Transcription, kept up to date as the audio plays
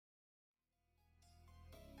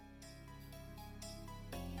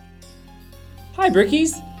Hi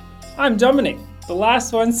Brickies, I'm Dominic, the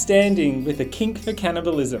last one standing with a kink for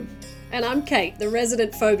cannibalism. And I'm Kate, the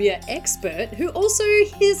resident phobia expert who also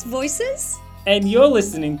hears voices. And you're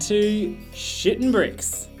listening to Shit and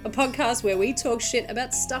Bricks, A podcast where we talk shit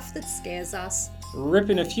about stuff that scares us.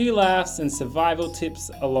 ripping a few laughs and survival tips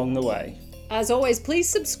along the way. As always, please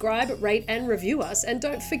subscribe, rate and review us, and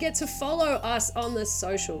don't forget to follow us on the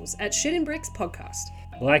socials at Shit and Bricks Podcast.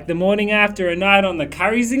 Like the morning after a night on the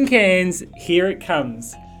curries and cans, here it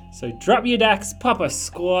comes. So drop your dacks, pop a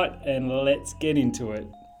squat, and let's get into it.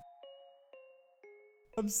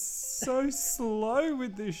 I'm so slow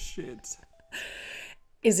with this shit.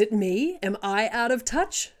 Is it me? Am I out of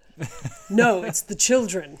touch? No, it's the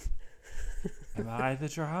children. Am I the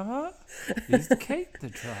drama? Is Kate the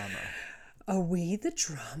drama? Are we the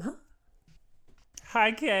drama?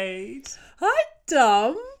 Hi, Kate. Hi,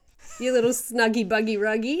 Dom. You little snuggy buggy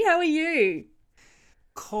ruggy. How are you?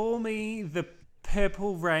 Call me the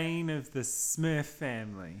purple rain of the Smurf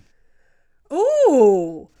family.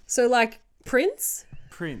 Ooh. So like Prince?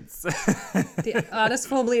 Prince. The artist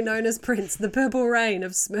formerly known as Prince, the Purple Rain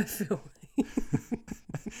of Smurfville.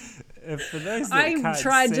 For those that I can't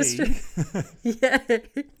tried see, yeah.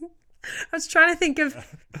 I was trying to think of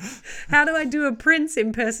how do I do a Prince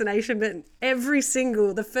impersonation, but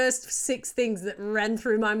the first 6 things that ran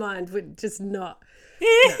through my mind would just not.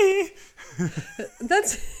 Is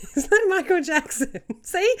that Michael Jackson?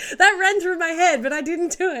 See? That ran through my head, but I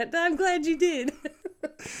didn't do it. I'm glad you did.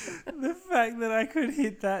 the fact that I could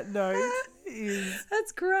hit that note is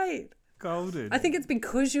That's great. golden. I think it's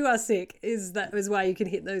because you are sick that was why you can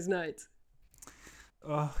hit those notes.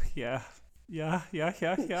 Oh, yeah. Yeah. Yeah,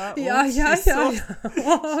 Oh, yeah, she's yeah, so, yeah.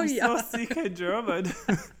 Oh, she's yeah. so sick and drumming.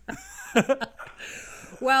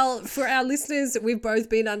 Well, for our listeners, we've both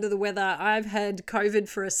been under the weather. I've had COVID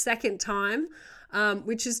for a second time,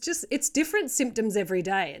 which is it's different symptoms every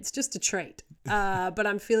day. It's just a treat. But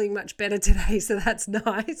I'm feeling much better today, so that's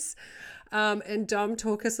nice. And Dom,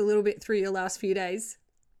 talk us a little bit through your last few days.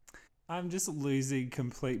 I'm just losing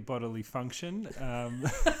complete bodily function.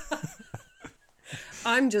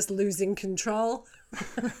 I'm just losing control,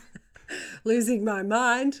 losing my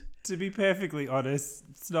mind. To be perfectly honest,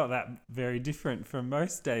 it's not that very different from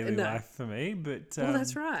most daily life for me. But Well,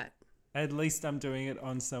 that's right. at least I'm doing it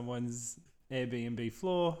on someone's Airbnb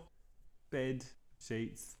floor, bed,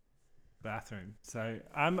 sheets, bathroom. So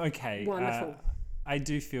I'm okay. Wonderful. I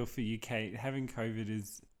do feel for you, Kate. Having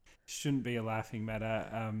COVID shouldn't be a laughing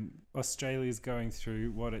matter. Australia's going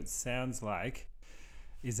through what it sounds like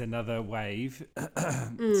is another wave.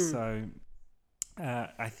 So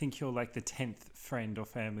I think you're like the 10th friend or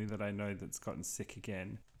family that I know that's gotten sick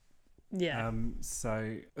again. Yeah. When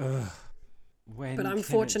But I'm can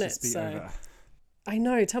fortunate, it just be so- over? I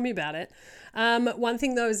know. Tell me about it. One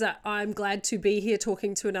thing, though, is that I'm glad to be here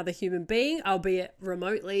talking to another human being, albeit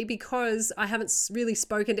remotely, because I haven't really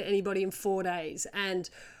spoken to anybody in 4 days. And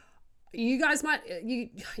you guys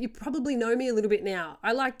you probably know me a little bit now.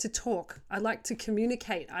 I like to talk. I like to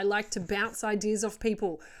communicate. I like to bounce ideas off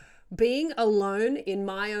people. Being alone in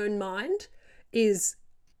my own mind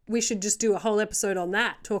we should just do a whole episode on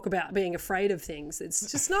that, talk about being afraid of things.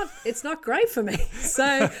 It's not great for me.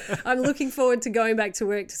 So I'm looking forward to going back to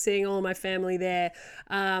work, to seeing all of my family there.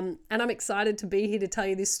 And I'm excited to be here to tell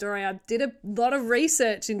you this story. I did a lot of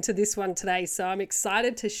research into this one today, so I'm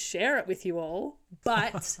excited to share it with you all.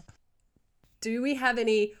 But do we have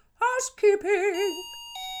any housekeeping?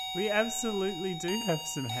 We absolutely do have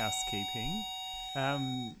some housekeeping.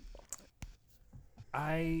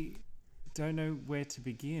 I don't know where to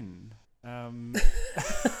begin.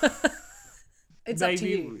 It's maybe, up to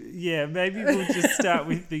you. Yeah, maybe we'll just start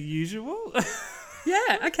with the usual.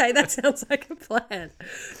 Yeah, okay, that sounds like a plan.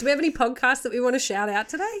 Do we have any podcasts that we want to shout out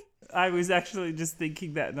today? I was actually just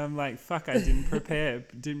thinking that, and I'm like, fuck, I didn't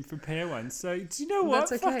prepare one. So do you know what?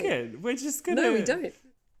 That's okay. Fuck it. We're just gonna. No, we don't.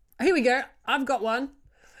 Here we go. I've got one.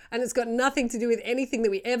 And it's got nothing to do with anything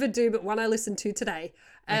that we ever do, but one I listened to today.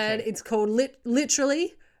 And It's called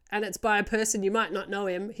Literally, and it's by a person, you might not know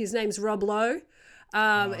him. His name's Rob Lowe,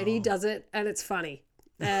 and he does it, and it's funny.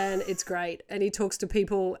 And it's great. And he talks to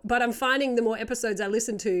people. But I'm finding the more episodes I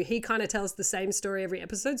listen to, he kind of tells the same story every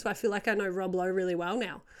episode. So I feel like I know Rob Lowe really well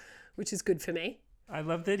now, which is good for me. I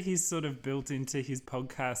love that he's sort of built into his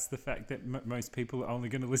podcast the fact that most people are only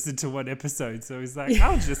going to listen to one episode. So he's like,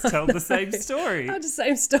 I'll just tell the same story. Oh, the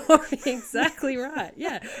same story. Exactly right.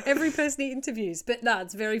 Yeah. Every person he interviews. But no,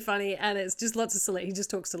 it's very funny. And it's just he just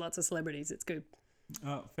talks to lots of celebrities. It's good.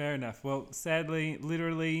 Oh, fair enough. Well, sadly,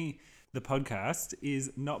 literally, the podcast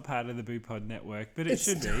is not part of the BooPod network, but it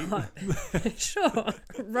should be. Sure.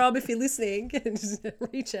 Rob, if you're listening,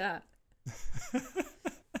 reach out.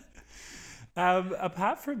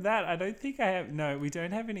 Apart from that, I don't think I have. No, we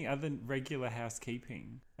don't have any other regular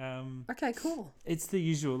housekeeping. Okay, cool. It's the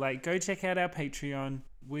usual. Like, go check out our Patreon.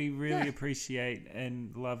 We really appreciate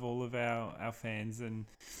and love all of our fans, and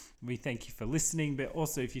we thank you for listening. But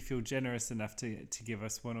also, if you feel generous enough to give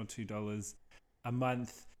us $1 or $2 a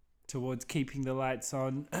month towards keeping the lights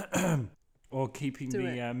on, or keeping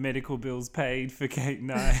the medical bills paid for Kate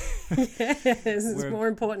and I. Yes, it's more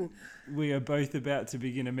important. We are both about to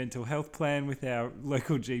begin a mental health plan with our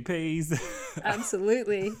local GPs.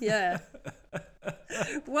 Absolutely, yeah.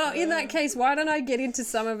 Well, in that case, why don't I get into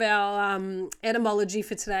some of our etymology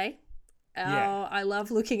for today? I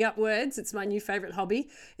love looking up words. It's my new favourite hobby,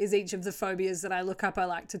 is each of the phobias that I look up. I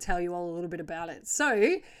like to tell you all a little bit about it.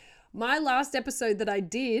 So my last episode that I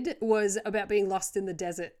did was about being lost in the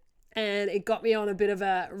desert. And it got me on a bit of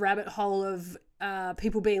a rabbit hole of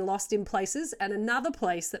people being lost in places. And another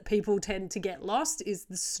place that people tend to get lost is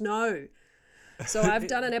the snow. So I've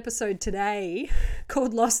done an episode today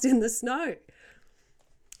called Lost in the Snow.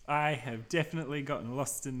 I have definitely gotten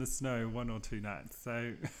lost in the snow 1 or 2 nights.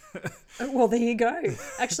 So, well, there you go.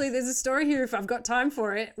 Actually, there's a story here if I've got time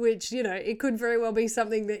for it, which, you know, it could very well be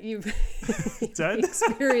something that you've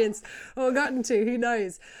experienced or gotten to. Who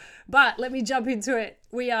knows? But let me jump into it.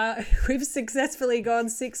 We've successfully gone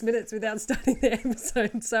 6 minutes without starting the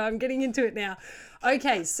episode, so I'm getting into it now.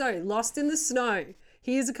 Okay, so lost in the snow.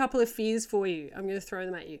 Here's a couple of fears for you. I'm going to throw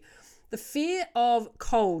them at you. The fear of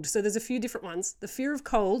cold. So there's a few different ones. The fear of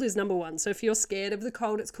cold is number one. So if you're scared of the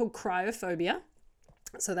cold, it's called cryophobia.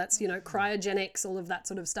 So that's, you know, cryogenics, all of that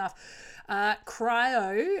sort of stuff.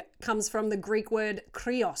 Cryo comes from the Greek word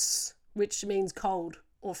kryos, which means cold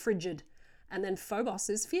or frigid. And then phobos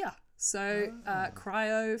is fear. So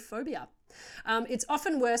cryophobia. It's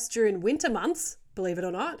often worse during winter months, believe it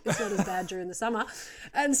or not. It's not as bad during the summer.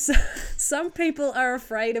 And so, some people are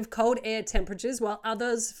afraid of cold air temperatures while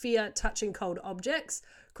others fear touching cold objects.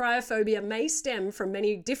 Cryophobia may stem from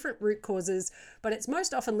many different root causes, but it's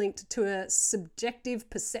most often linked to a subjective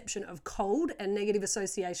perception of cold and negative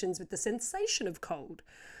associations with the sensation of cold.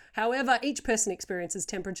 However, each person experiences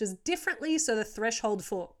temperatures differently, so the threshold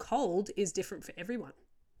for cold is different for everyone.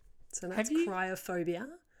 So that's cryophobia.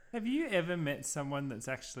 Have you ever met someone that's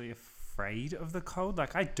actually afraid of the cold?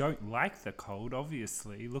 Like, I don't like the cold,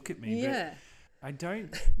 obviously. Look at me. Yeah. But I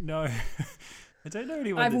don't know. I don't know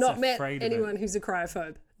anyone I've that's not met afraid anyone of it. who's a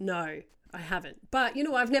cryophobe. No, I haven't. But, you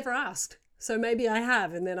know, I've never asked. So maybe I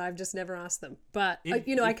have, and then I've just never asked them. But,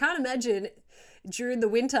 I can't imagine during the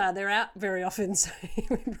winter they're out very often, so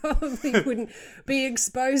we probably wouldn't be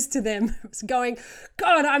exposed to them going,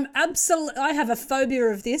 God, I have a phobia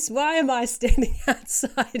of this. Why am I standing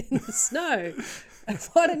outside in the snow?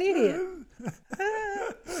 What an idiot.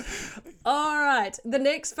 All right. The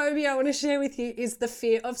next phobia I want to share with you is the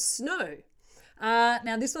fear of snow.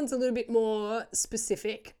 Now, this one's a little bit more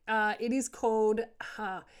specific. It is called...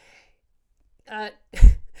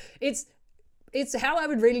 it's how I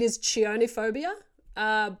would read it is chionophobia,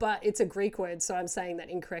 but it's a Greek word, so I'm saying that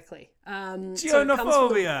incorrectly.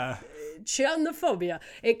 Chionophobia. Chionophobia.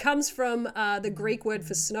 It comes from the Greek word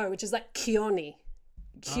for snow, which is like chioni.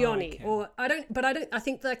 Chioni. Oh, okay. I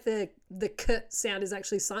think like the k sound is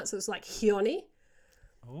actually silent, so it's like chioni.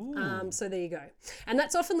 So there you go. And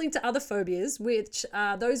that's often linked to other phobias, which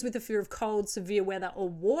those with a fear of cold, severe weather, or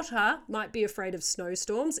water might be afraid of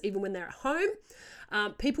snowstorms, even when they're at home.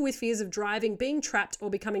 People with fears of driving, being trapped,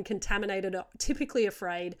 or becoming contaminated are typically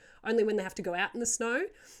afraid only when they have to go out in the snow.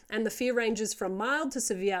 And the fear ranges from mild to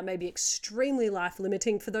severe, may be extremely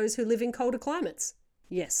life-limiting for those who live in colder climates.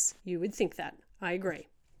 Yes, you would think that. I agree.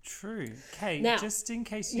 True. Kate, Now, just in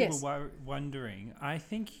case you were wondering, I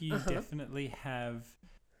think you definitely have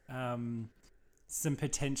some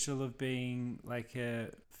potential of being like a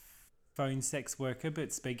phone sex worker,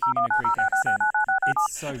 but speaking in a Greek accent.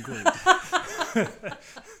 It's so good.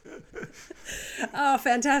 Oh,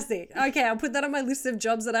 fantastic. Okay, I'll put that on my list of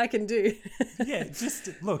jobs that I can do. Yeah, just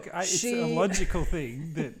look, it's a logical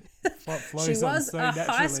thing that flows she was on so a naturally.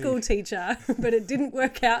 high school teacher, but it didn't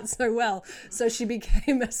work out so well. So she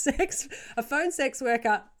became a phone sex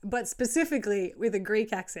worker, but specifically with a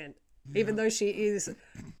Greek accent, even though she is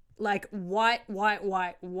like white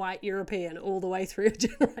European all the way through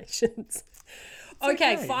generations.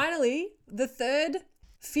 Okay, finally, the third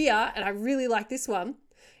fear, and I really like this one,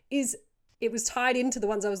 is it was tied into the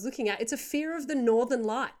ones I was looking at. It's a fear of the northern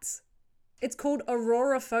lights. It's called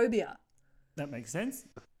auroraphobia. That makes sense.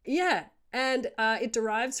 Yeah, and it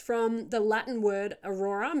derives from the Latin word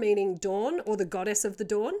aurora, meaning dawn, or the goddess of the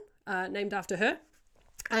dawn, named after her.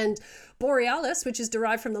 And borealis, which is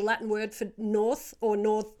derived from the Latin word for north or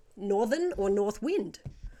northern or north wind.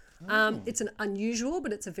 It's an unusual,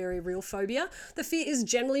 but it's a very real phobia. The fear is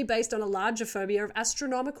generally based on a larger phobia of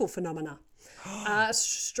astronomical phenomena.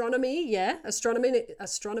 Astronomy and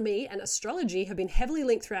astrology have been heavily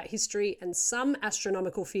linked throughout history, and some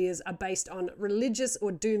astronomical fears are based on religious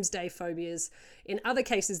or doomsday phobias. In other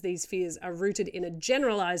cases, these fears are rooted in a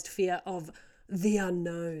generalized fear of the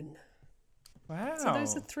unknown. Wow. So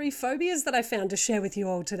those are 3 phobias that I found to share with you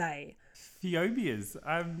all today. Phobias.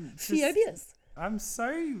 Phobias. I'm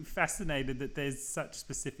so fascinated that there's such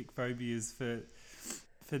specific phobias for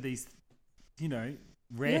these,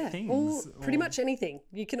 rare things. Pretty much anything.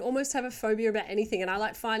 You can almost have a phobia about anything, and I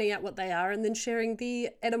like finding out what they are and then sharing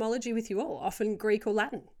the etymology with you all, often Greek or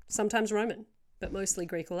Latin, sometimes Roman, but mostly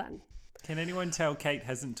Greek or Latin. Can anyone tell Kate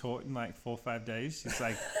hasn't taught in like 4 or 5 days? She's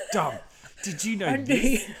like, Dom, did you know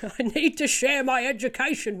this? I need to share my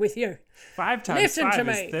education with you. 5 times Listen 5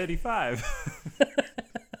 to is me. 35.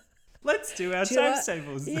 Let's do our times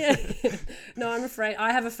tables. Yeah. No, I'm afraid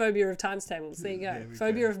I have a phobia of times tables. There you go.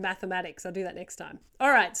 Phobia go. of mathematics. I'll do that next time. All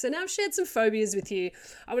right. So now I've shared some phobias with you.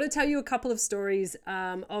 I want to tell you a couple of stories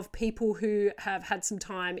of people who have had some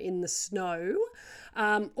time in the snow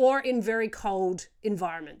or in very cold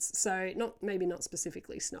environments. So maybe not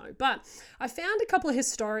specifically snow, but I found a couple of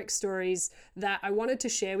historic stories that I wanted to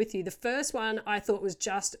share with you. The first one I thought was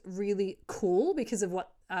just really cool because of what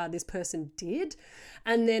this person did,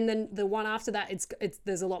 and then the one after that,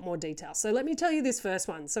 there's a lot more detail. So let me tell you this first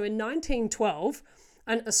one. So in 1912,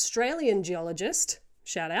 an Australian geologist,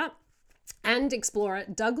 shout out, and explorer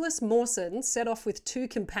Douglas Mawson set off with 2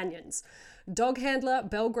 companions, dog handler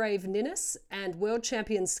Belgrave Ninnis and world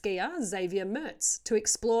champion skier Xavier Mertz, to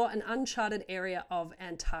explore an uncharted area of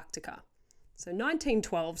Antarctica. So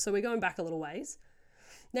 1912, so we're going back a little ways.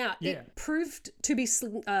 Now, It proved to be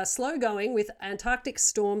slow going with Antarctic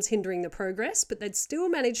storms hindering the progress, but they'd still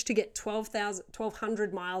managed to get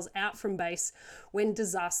 1,200 miles out from base when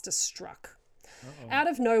disaster struck. Out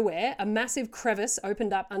of nowhere, a massive crevice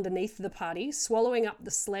opened up underneath the party, swallowing up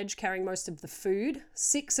the sledge carrying most of the food,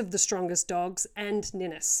 6 of the strongest dogs, and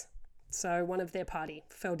Ninnis. So one of their party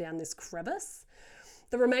fell down this crevice.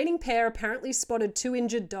 The remaining pair apparently spotted 2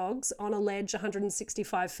 injured dogs on a ledge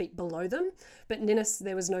 165 feet below them, but Ninnis,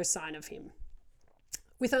 there was no sign of him.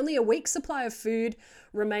 With only a week's supply of food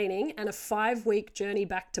remaining and a 5-week journey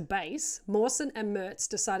back to base, Mawson and Mertz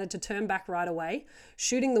decided to turn back right away,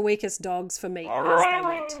 shooting the weakest dogs for meat as they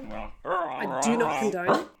went. I do not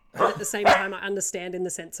condone, but at the same time I understand in the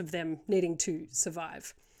sense of them needing to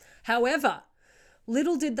survive. However,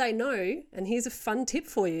 little did they know, and here's a fun tip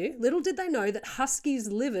for you, little did they know that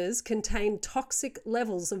huskies' livers contain toxic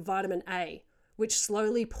levels of vitamin A, which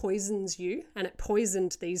slowly poisons you, and it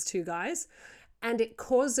poisoned these 2 guys, and it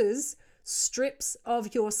causes strips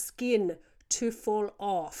of your skin to fall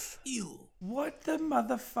off. Ew. What the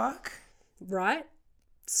motherfuck? Right?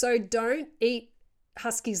 So don't eat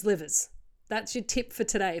huskies' livers. That's your tip for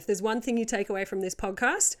today. If there's one thing you take away from this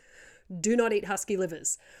podcast, do not eat husky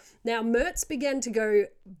livers. Now, Mertz began to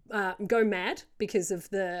go mad because of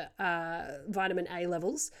the vitamin A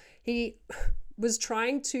levels. He was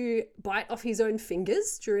trying to bite off his own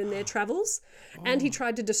fingers during their travels, and he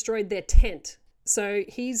tried to destroy their tent. So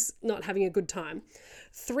he's not having a good time.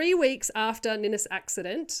 3 weeks after Ninnis'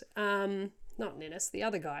 accident, not Ninnis, the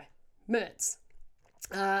other guy, Mertz,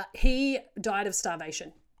 he died of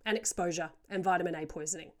starvation and exposure and vitamin A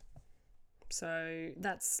poisoning. So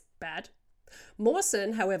that's bad.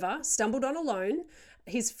 Mawson, however, stumbled on alone.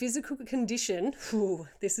 His physical condition,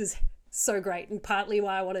 this is so great, and partly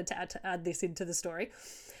why I wanted to add this into the story.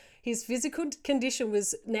 His physical condition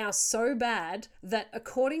was now so bad that,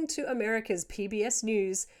 according to America's PBS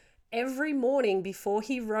News, every morning before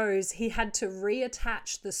he rose, he had to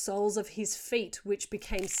reattach the soles of his feet, which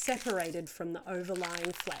became separated from the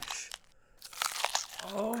overlying flesh.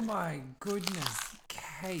 Oh my goodness,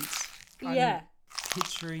 Kate. Yeah. I'm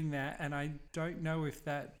picturing that, and I don't know if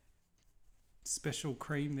that special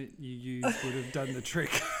cream that you used would have done the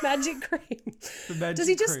trick. Magic cream. The magic Does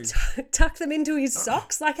he cream. just tuck them into his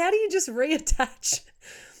socks? Like, how do you just reattach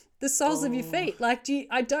the soles of your feet? Like,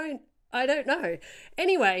 I don't know.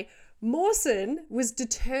 Anyway, Mawson was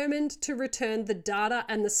determined to return the data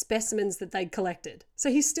and the specimens that they'd collected.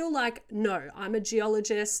 So he's still like, no, I'm a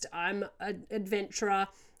geologist, I'm an adventurer,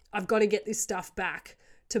 I've got to get this stuff back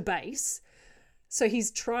to base. So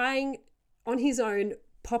he's trying on his own,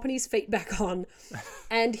 popping his feet back on,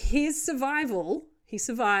 and his survival, he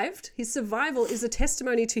survived. His survival is a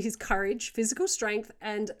testimony to his courage, physical strength,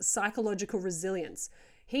 and psychological resilience.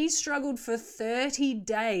 He struggled for 30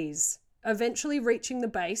 days, eventually reaching the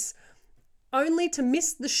base only to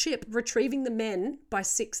miss the ship retrieving the men by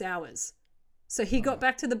 6 hours. So he got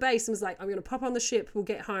back to the base and was like, I'm going to pop on the ship. We'll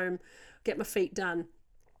get home, get my feet done.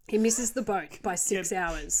 He misses the boat by 6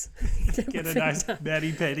 hours. Get a nice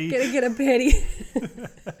Maddie Petty. Get a petty.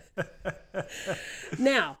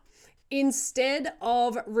 Now, instead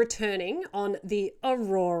of returning on the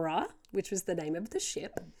Aurora, which was the name of the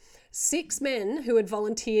ship, 6 men who had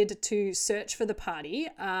volunteered to search for the party,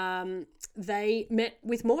 they met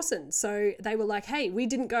with Mawson. So they were like, hey, we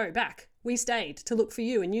didn't go back. We stayed to look for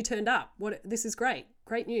you and you turned up. This is great.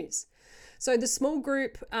 Great news. So the small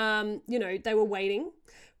group, they were waiting,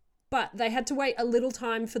 but they had to wait a little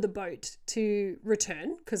time for the boat to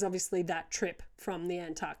return because obviously that trip from the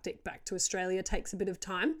Antarctic back to Australia takes a bit of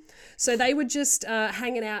time. So they were just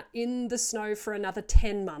hanging out in the snow for another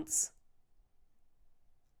 10 months.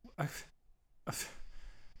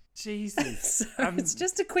 Jesus. So it's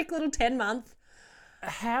just a quick little 10-month.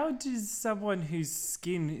 How does someone whose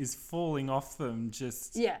skin is falling off them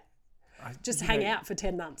just hang out for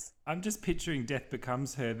 10 months? I'm just picturing Death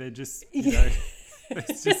Becomes Her. They're just,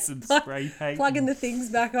 it's just some spray paint. Plugging the things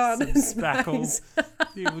back on. Some spackles.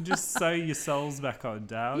 You'll just sew your soles back on,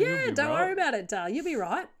 Dale. Yeah, don't worry about it, Dale. You'll be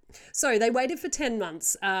right. So they waited for 10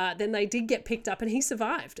 months. Then they did get picked up and he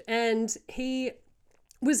survived. And he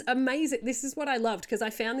was amazing. This is what I loved because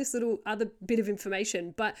I found this little other bit of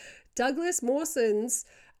information. But Douglas Mawson's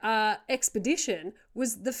expedition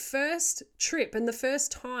was the first trip and the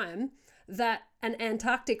first time that an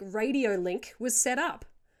Antarctic radio link was set up.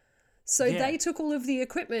 So they took all of the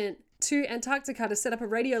equipment to Antarctica to set up a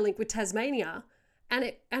radio link with Tasmania, and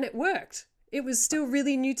it worked. It was still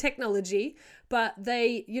really new technology, but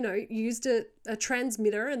they, used a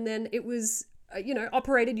transmitter, and then it was,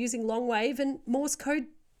 operated using long wave and Morse code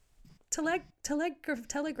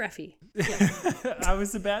telegraphy. Yeah. I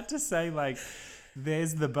was about to say,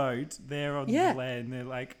 there's the boat, they're on the land, they're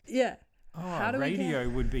like... Yeah. Oh, radio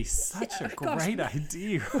would be such a great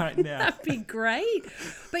idea right now. That'd be great.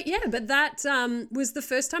 But that was the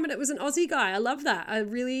first time, and it was an Aussie guy. I love that. I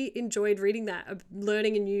really enjoyed reading that,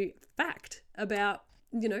 learning a new fact about,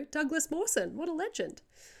 Douglas Mawson. What a legend.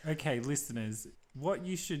 Okay, listeners, what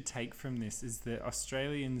you should take from this is that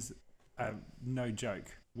Australians are no joke.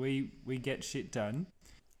 We get shit done.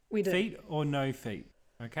 We do. Feet or no feet,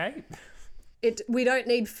 okay? We don't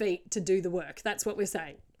need feet to do the work. That's what we're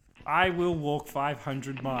saying. I will walk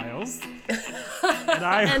 500 miles. And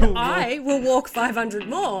I will walk 500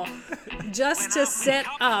 more just to set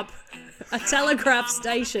up a telegraph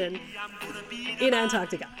station in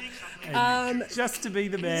Antarctica. Just to be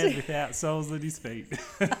the man without soles on his feet.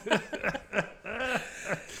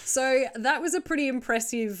 So that was a pretty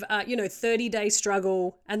impressive, 30-day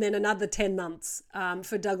struggle and then another 10 months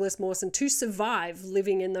for Douglas Mawson to survive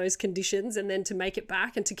living in those conditions and then to make it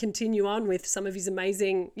back and to continue on with some of his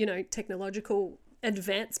amazing, technological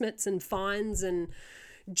advancements and finds and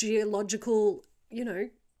geological,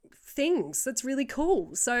 things. That's really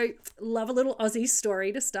cool. So love a little Aussie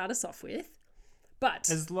story to start us off with.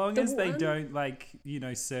 But as long as they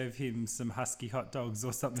don't serve him some husky hot dogs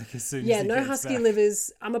or something as soon as he no gets husky back.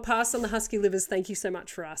 livers. I'm a pass on the husky livers. Thank you so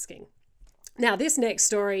much for asking. Now, this next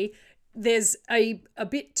story, there's a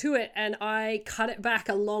bit to it and I cut it back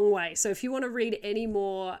a long way. So if you want to read any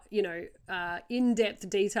more, in-depth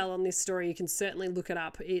detail on this story, you can certainly look it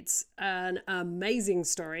up. It's an amazing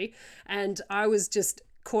story and I was just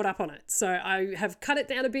caught up on it. So I have cut it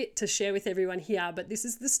down a bit to share with everyone here, but this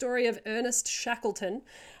is the story of Ernest Shackleton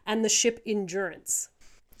and the ship Endurance.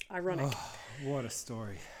 Ironic. Oh, what a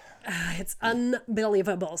story. It's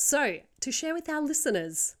unbelievable. So to share with our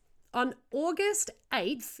listeners, on August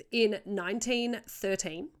 8th in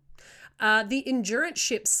 1913, the Endurance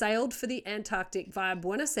ship sailed for the Antarctic via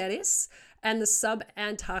Buenos Aires and the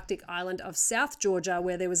sub-Antarctic island of South Georgia,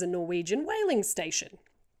 where there was a Norwegian whaling station.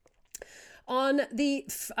 On the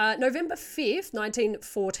November 5th,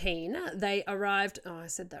 1914, they arrived... Oh, I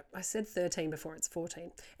said 13 before, it's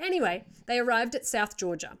 14. Anyway, they arrived at South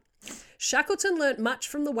Georgia. Shackleton learnt much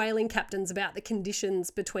from the whaling captains about the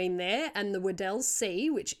conditions between there and the Weddell Sea,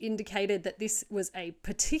 which indicated that this was a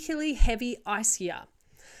particularly heavy ice year.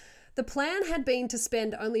 The plan had been to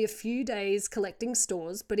spend only a few days collecting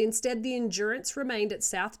stores, but instead the Endurance remained at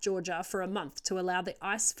South Georgia for a month to allow the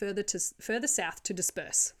ice further south to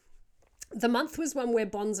disperse. The month was one where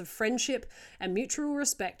bonds of friendship and mutual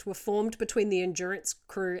respect were formed between the Endurance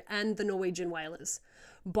crew and the Norwegian whalers.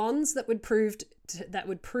 Bonds that would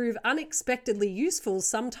prove unexpectedly useful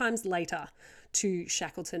sometimes later to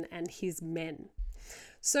Shackleton and his men.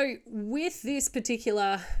 So with this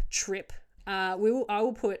particular trip,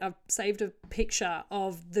 I've saved a picture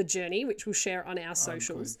of the journey, which we'll share on our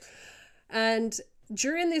socials. And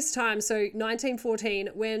during this time, so 1914,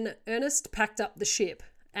 when Ernest packed up the ship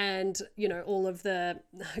and, you know, all of the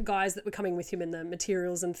guys that were coming with him and the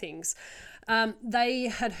materials and things, they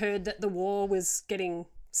had heard that the war was getting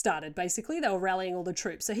started. Basically, they were rallying all the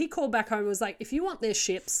troops. So he called back home and was like, if you want their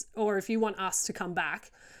ships or if you want us to come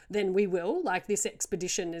back, then we will. Like, this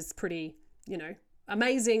expedition is pretty, you know,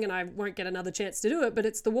 amazing and I won't get another chance to do it, but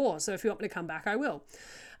it's the war. So if you want me to come back, I will.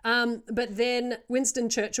 But then Winston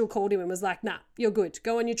Churchill called him and was like, nah, you're good.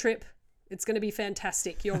 Go on your trip. It's going to be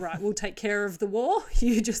fantastic. You're right. We'll take care of the war.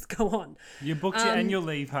 You just go on. You booked your annual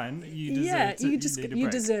leave, hun. You deserve you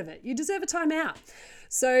deserve it. You deserve a time out.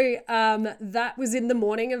 So that was in the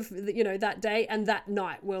morning of, you know, that day, and that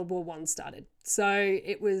night World War I started. So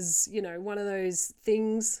it was, you know, one of those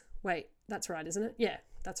things. Wait, that's right, isn't it? Yeah,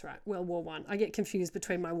 that's right. World War I. I get confused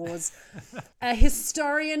between my wars. A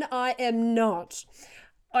historian I am not.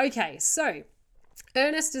 Okay, so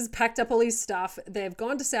Ernest has packed up all his stuff. They've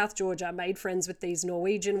gone to South Georgia, made friends with these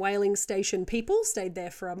Norwegian whaling station people, stayed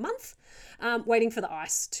there for a month, waiting for the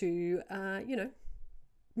ice to, you know,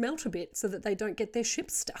 melt a bit so that they don't get their ship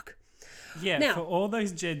stuck. Yeah, now, for all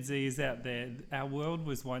those Gen Zs out there, our world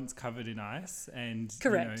was once covered in ice, and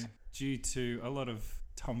correct. You know, due to a lot of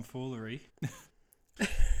tomfoolery,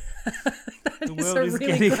 the world is a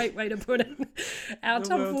really great way to put it. Our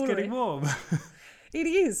tomfoolery. World's getting warm. It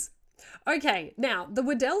is. Okay, now, the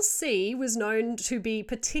Weddell Sea was known to be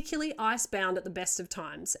particularly icebound at the best of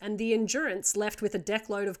times, and the Endurance left with a deck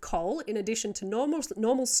load of coal in addition to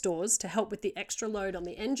normal stores to help with the extra load on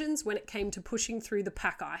the engines when it came to pushing through the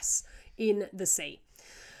pack ice in the sea.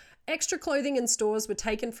 Extra clothing and stores were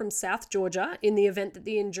taken from South Georgia in the event that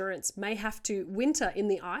the Endurance may have to winter in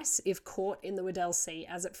the ice if caught in the Weddell Sea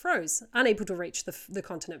as it froze, unable to reach the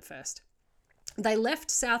continent first. They left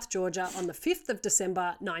South Georgia on the 5th of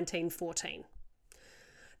December 1914.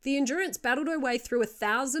 The Endurance battled her way through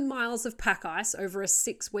 1,000 miles of pack ice over a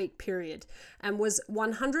 6-week period and was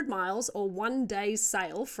 100 miles or 1 day's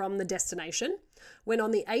sail from the destination when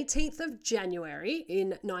on the 18th of January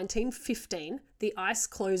in 1915, the ice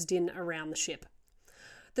closed in around the ship.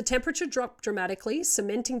 The temperature dropped dramatically,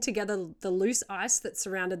 cementing together the loose ice that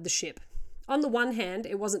surrounded the ship. On the one hand,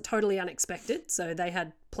 it wasn't totally unexpected, so they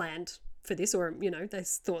had planned for this, or, you know, they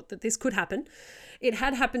thought that this could happen. It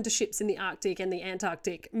had happened to ships in the Arctic and the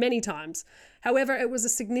Antarctic many times. However, it was a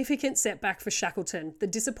significant setback for Shackleton. The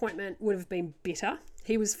disappointment would have been bitter.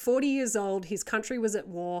 He was 40 years old, his country was at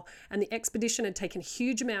war, and the expedition had taken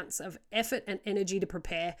huge amounts of effort and energy to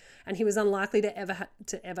prepare, and he was unlikely to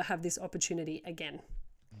ever have this opportunity again.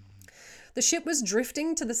 The ship was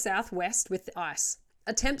drifting to the southwest with the ice.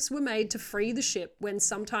 Attempts were made to free the ship when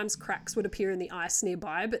sometimes cracks would appear in the ice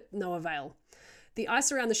nearby, but no avail. The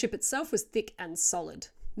ice around the ship itself was thick and solid.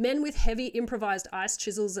 Men with heavy improvised ice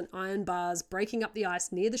chisels and iron bars breaking up the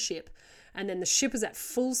ice near the ship, and then the ship was at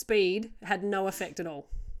full speed, had no effect at all.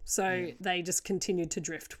 So they just continued to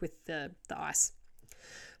drift with the ice.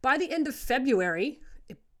 By the end of February,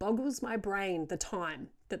 it boggles my brain the time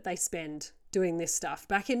that they spend doing this stuff.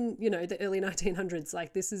 Back in, you know, the early 1900s,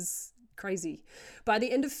 like, this is crazy. By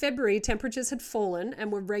the end of February, temperatures had fallen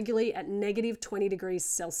and were regularly at negative 20 degrees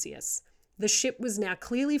Celsius. The ship was now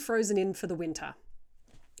clearly frozen in for the winter.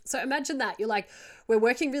 So imagine that. You're like, we're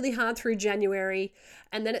working really hard through January,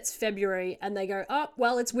 and then it's February, and they go, oh,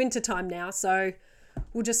 well, it's winter time now, so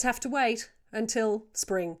we'll just have to wait until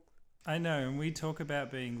spring. I know, and we talk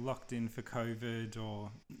about being locked in for COVID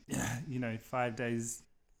or, you know, 5 days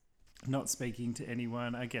not speaking to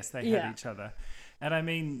anyone. I guess they had each other. And I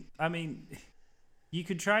mean, you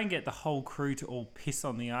could try and get the whole crew to all piss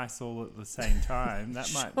on the ice all at the same time.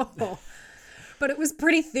 That might... But it was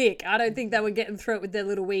pretty thick. I don't think they were getting through it with their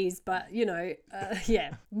little wheeze, but, you know,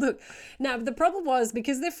 yeah. Look, now the problem was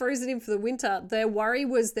because they're frozen in for the winter, their worry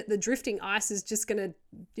was that the drifting ice is just going to,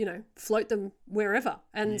 you know, float them wherever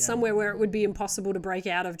and somewhere where it would be impossible to break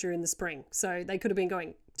out of during the spring. So they could have been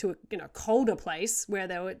going to a, you know, colder place where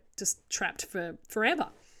they were just trapped for forever.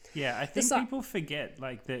 Yeah, I think people forget,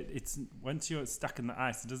 like, that it's once you're stuck in the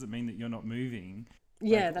ice, it doesn't mean that you're not moving.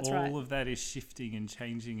 Yeah, like, that's right. All of that is shifting and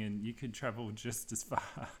changing, and you could travel just as far.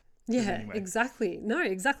 Yeah, anyway. Exactly. No,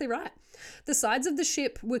 exactly right. The sides of the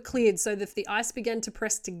ship were cleared so that if the ice began to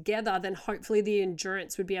press together, then hopefully the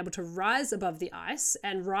Endurance would be able to rise above the ice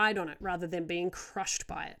and ride on it rather than being crushed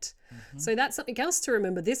by it. Mm-hmm. So that's something else to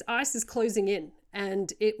remember. This ice is closing in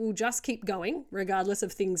and it will just keep going regardless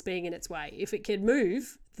of things being in its way. If it can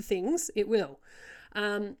move the things, it will.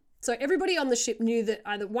 So everybody on the ship knew that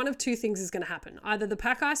either one of two things is going to happen. Either the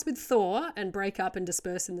pack ice would thaw and break up and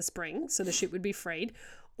disperse in the spring, so the ship would be freed,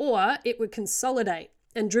 or it would consolidate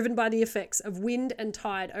and driven by the effects of wind and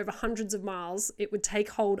tide over hundreds of miles, it would take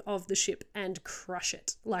hold of the ship and crush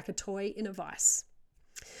it like a toy in a vice.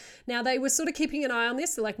 Now, they were sort of keeping an eye on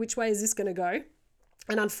this, like, which way is this going to go?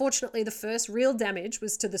 And unfortunately, the first real damage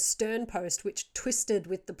was to the stern post, which twisted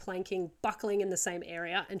with the planking buckling in the same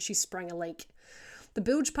area, and she sprung a leak. The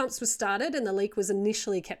bilge pumps were started and the leak was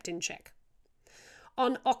initially kept in check.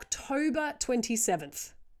 On October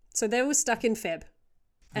 27th, so they were stuck in Feb,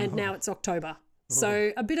 and now it's October.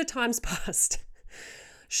 So a bit of time's passed.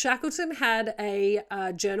 Shackleton had a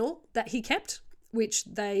journal that he kept, which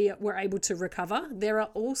they were able to recover. There are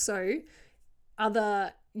also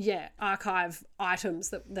other archive items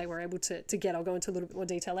that they were able to get. I'll go into a little bit more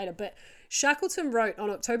detail later. But Shackleton wrote on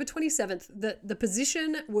October 27th that the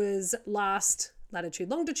position was last latitude,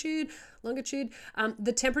 longitude.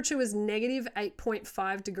 The temperature was negative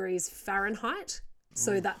 8.5 degrees Fahrenheit.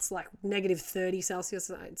 So that's like negative 30 Celsius.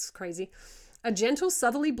 It's crazy. A gentle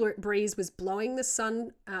southerly breeze was blowing, and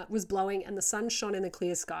the sun shone in the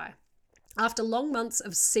clear sky. After long months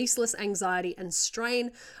of ceaseless anxiety and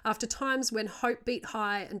strain, after times when hope beat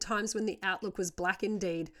high and times when the outlook was black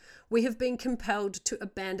indeed, we have been compelled to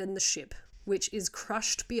abandon the ship, which is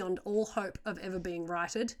crushed beyond all hope of ever being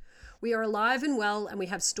righted. We are alive and well, and we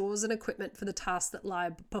have stores and equipment for the task that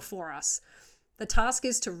lie before us. The task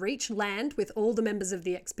is to reach land with all the members of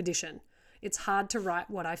the expedition. It's hard to write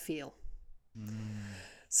what I feel.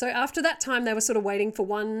 So after that time, they were sort of waiting for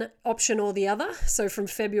one option or the other. So from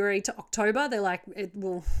February to October, they're like, it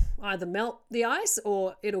will either melt the ice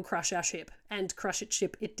or it'll crush our ship. And crush its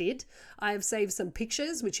ship it did. I have saved some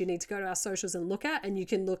pictures, which you need to go to our socials and look at. And you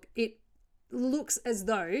can look, it looks as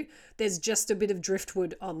though there's just a bit of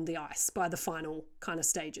driftwood on the ice by the final kind of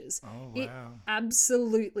stages. Oh, wow. It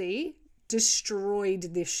absolutely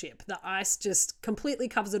destroyed this ship. The ice just completely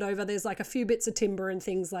covers it over. There's like a few bits of timber and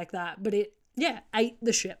things like that, but it ate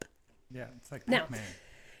the ship. Yeah, it's like Now, Pac-Man.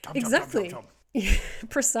 Exactly.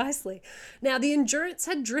 Precisely. Now, the Endurance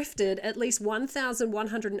had drifted at least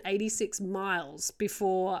 1,186 miles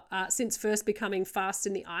before, since first becoming fast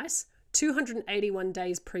in the ice, 281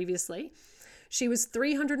 days previously. She was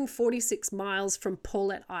 346 miles from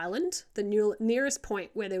Paulet Island, the nearest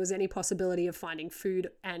point where there was any possibility of finding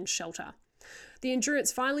food and shelter. The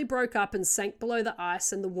Endurance finally broke up and sank below the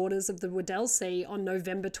ice and the waters of the Weddell Sea on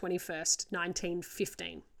November 21st,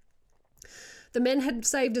 1915. The men had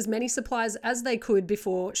saved as many supplies as they could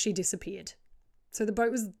before she disappeared. So the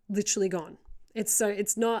boat was literally gone.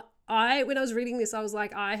 When I was reading this, I was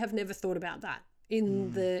like, I have never thought about that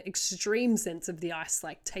in the extreme sense of the ice,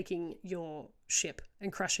 like taking your ship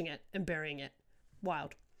and crushing it and burying it.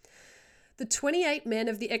 Wild. The 28 men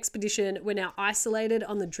of the expedition were now isolated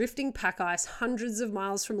on the drifting pack ice hundreds of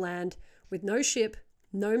miles from land with no ship,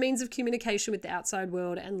 no means of communication with the outside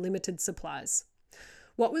world, and limited supplies.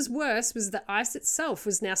 What was worse was the ice itself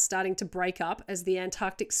was now starting to break up as the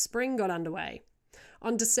Antarctic spring got underway.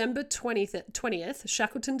 On December 20th,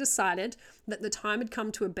 Shackleton decided that the time had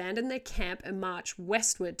come to abandon their camp and march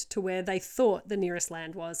westward to where they thought the nearest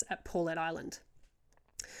land was at Paulet Island.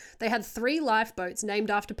 They had 3 lifeboats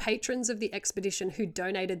named after patrons of the expedition who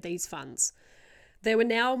donated these funds. They were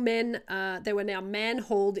now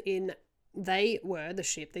man-hauled in, the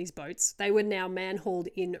ship, these boats. They were now man-hauled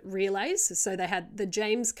in relays. So they had the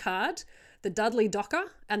James Caird, the Dudley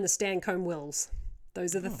Docker, and the Stancomb Wills.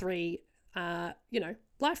 Those are the 3,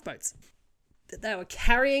 lifeboats that they were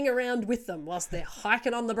carrying around with them whilst they're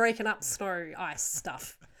hiking on the breaking up snow ice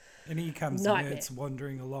stuff. And here comes Nightmare. the nerds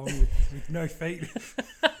wandering along with no feet.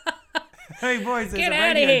 Hey boys, there's Get a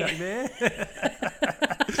out of radio here. back there.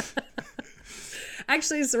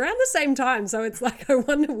 Actually, it's around the same time, so it's like, I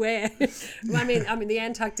wonder where. I mean, the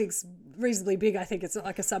Antarctic's reasonably big. I think it's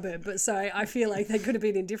like a suburb, but so I feel like they could have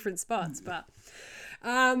been in different spots. But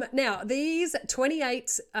now, these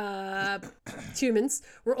 28 humans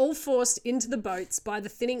were all forced into the boats by the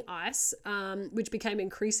thinning ice, which became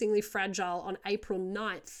increasingly fragile on April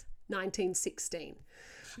 9th, 1916.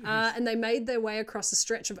 And they made their way across a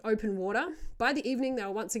stretch of open water. By the evening, they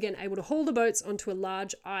were once again able to haul the boats onto a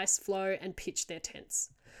large ice floe and pitch their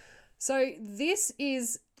tents. So they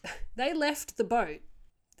left the boat,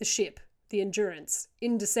 the ship, the Endurance,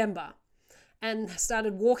 in December and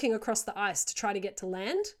started walking across the ice to try to get to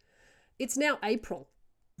land. It's now April.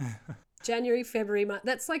 January, February, March.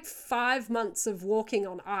 That's like 5 months of walking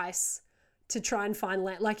on ice to try and find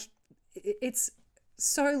land. Like, it's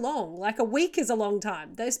so long. Like, a week is a long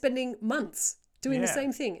time. They're spending months doing the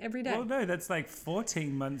same thing every day. Well, no, that's like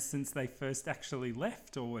 14 months since they first actually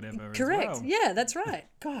left or whatever. Correct. As well. Yeah, that's right.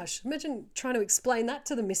 Gosh, imagine trying to explain that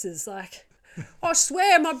to the missus. Like, I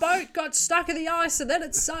swear my boat got stuck in the ice and then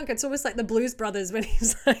it sunk. It's almost like the Blues Brothers when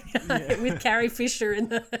he's like with Carrie Fisher in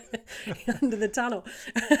the under the tunnel.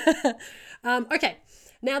 Okay.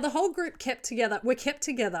 Now, the whole group were kept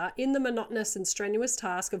together in the monotonous and strenuous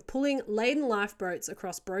task of pulling laden lifeboats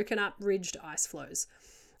across broken up, ridged ice floes.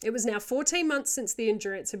 It was now 14 months since the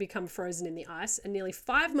Endurance had become frozen in the ice and nearly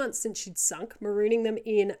 5 months since she'd sunk, marooning them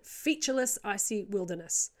in featureless icy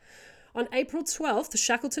wilderness. On April 12th,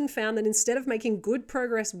 Shackleton found that instead of making good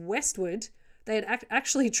progress westward, they had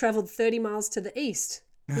actually travelled 30 miles to the east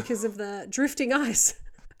because of the drifting ice.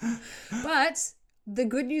 But the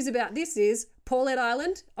good news about this is Paulet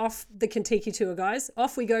Island, off the Kentucky tour, guys.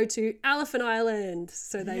 Off we go to Elephant Island.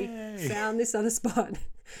 So they found this other spot.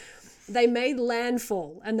 They made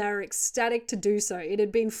landfall and they were ecstatic to do so. It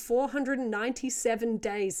had been 497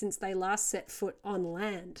 days since they last set foot on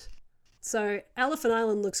land. So Elephant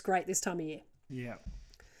Island looks great this time of year. Yeah.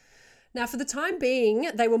 Now, for the time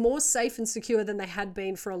being, they were more safe and secure than they had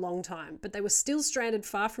been for a long time, but they were still stranded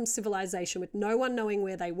far from civilization with no one knowing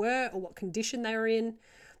where they were or what condition they were in.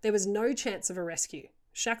 There was no chance of a rescue.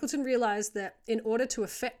 Shackleton realised that in order to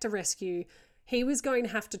effect a rescue, he was going to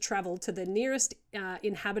have to travel to the nearest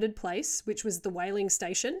inhabited place, which was the whaling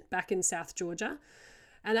station back in South Georgia.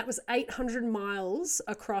 And that was 800 miles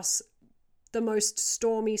across the most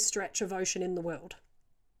stormy stretch of ocean in the world.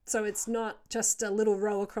 So it's not just a little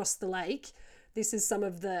row across the lake. This is some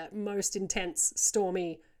of the most intense,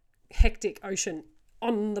 stormy, hectic ocean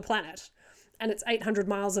on the planet. And it's 800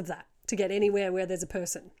 miles of that to get anywhere where there's a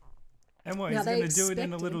person. And what, he's going to do it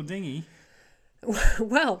in a little dinghy?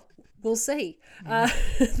 Well, we'll see.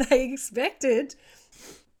 They expected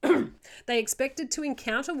to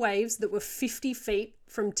encounter waves that were 50 feet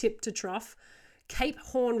from tip to trough. Cape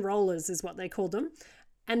Horn rollers is what they called them.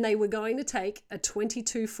 And they were going to take a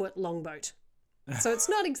 22-foot longboat. So it's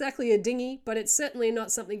not exactly a dinghy, but it's certainly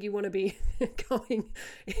not something you want to be going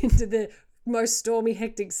into the most stormy,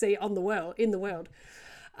 hectic sea in the world.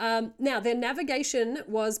 Now, their navigation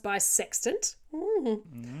was by sextant.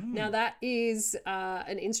 Now, that is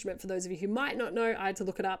an instrument, for those of you who might not know, I had to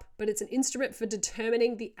look it up, but it's an instrument for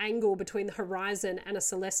determining the angle between the horizon and a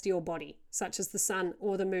celestial body, such as the sun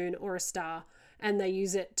or the moon or a star, and they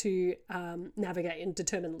use it to navigate and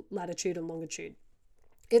determine latitude and longitude.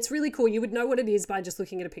 It's really cool. You would know what it is by just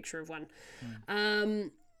looking at a picture of one.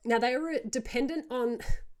 Now, they were dependent on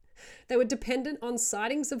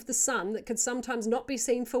sightings of the sun that could sometimes not be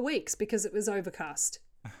seen for weeks because it was overcast.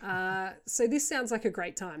 So this sounds like a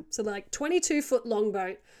great time. So like 22-foot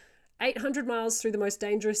longboat, 800 miles through the most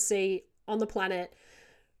dangerous sea on the planet,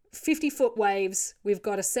 50-foot waves. We've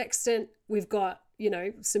got a sextant. We've got,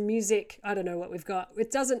 some music. I don't know what we've got.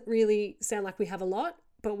 It doesn't really sound like we have a lot,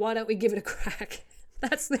 but why don't we give it a crack?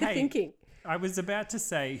 That's their thinking. I was about to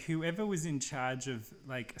say, whoever was in charge of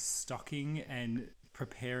like stocking and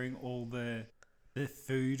preparing all the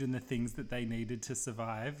food and the things that they needed to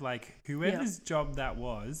survive, like whoever's job that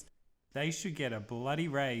was, they should get a bloody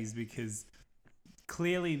raise, because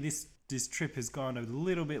clearly this trip has gone a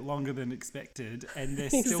little bit longer than expected, and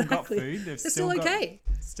they've still got food. They're still okay.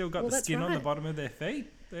 Still got the skin on the bottom of their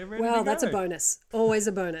feet. They're ready to go. That's a bonus. Always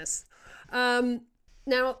a bonus.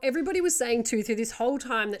 Now, everybody was saying too through this whole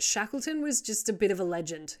time that Shackleton was just a bit of a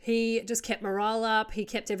legend. He just kept morale up. He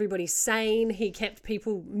kept everybody sane. He kept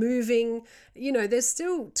people moving. There's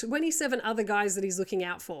still 27 other guys that he's looking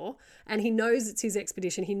out for, and he knows it's his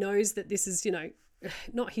expedition. He knows that this is,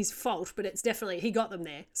 not his fault, but it's definitely, he got them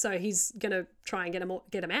there. So he's going to try and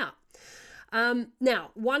get them out. Now,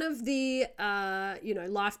 one of the,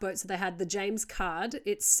 lifeboats that they had, the James Caird,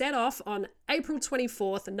 it set off on April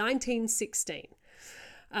 24th, 1916.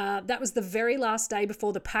 That was the very last day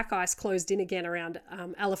before the pack ice closed in again around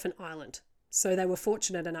Elephant Island. So they were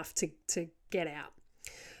fortunate enough to get out.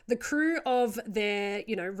 The crew of their,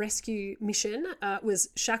 rescue mission was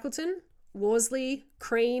Shackleton, Worsley,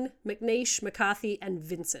 Crean, McNeish, McCarthy, and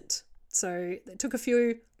Vincent. So they took a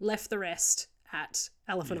few, left the rest at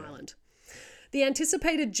Elephant Island. The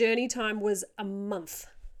anticipated journey time was a month.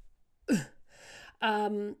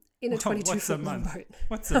 In a 22-foot longboat.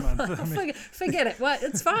 What's a month? Forget it. Well,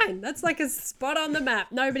 it's fine. That's like a spot on the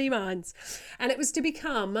map. Nobody minds. And it was to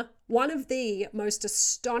become one of the most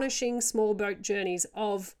astonishing small boat journeys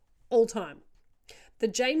of all time. The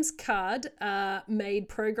James Caird made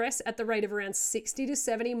progress at the rate of around 60 to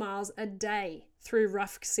 70 miles a day through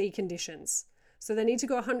rough sea conditions. So they need to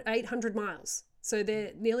go 800 miles. So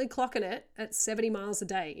they're nearly clocking it at 70 miles a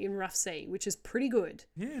day in rough sea, which is pretty good.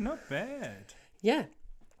 Yeah, not bad. Yeah.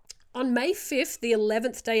 On May 5th, the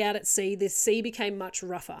 11th day out at sea, the sea became much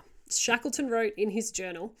rougher. Shackleton wrote in his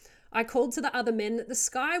journal, "I called to the other men that the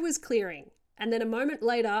sky was clearing. And then a moment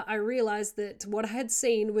later, I realized that what I had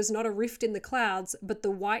seen was not a rift in the clouds, but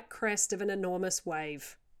the white crest of an enormous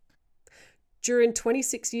wave. During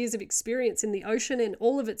 26 years of experience in the ocean in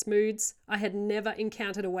all of its moods, I had never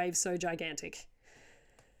encountered a wave so gigantic.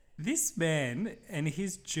 This man and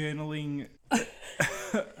his journaling.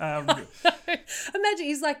 Imagine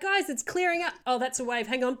he's like, guys, it's clearing up. Oh, that's a wave.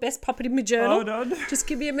 Hang on, best pop it in my journal. Hold on. Just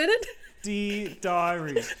give me a minute. Dear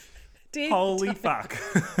diary. Dear Holy fuck.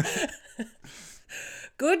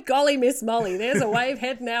 Good golly, Miss Molly. There's a wave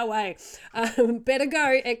heading our way. Better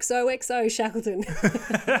go, XOXO Shackleton.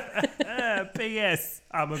 P.S.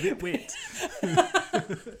 I'm a bit wet.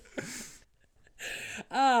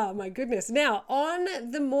 Oh, my goodness. Now,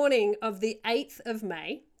 on the morning of the 8th of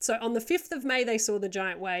May, so on the 5th of May, they saw the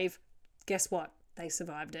giant wave. Guess what? They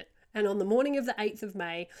survived it. And on the morning of the 8th of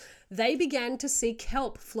May, they began to see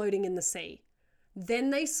kelp floating in the sea. Then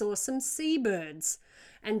they saw some seabirds.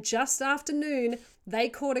 And just after noon, they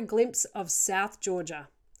caught a glimpse of South Georgia.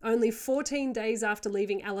 Only 14 days after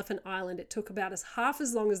leaving Elephant Island, it took about half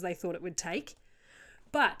as long as they thought it would take.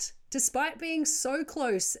 But despite being so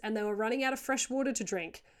close and they were running out of fresh water to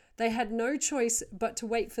drink, they had no choice but to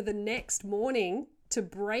wait for the next morning to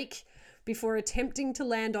break before attempting to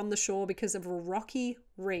land on the shore because of a rocky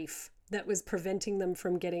reef that was preventing them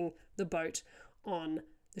from getting the boat on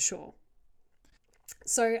the shore.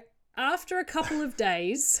 So after a couple of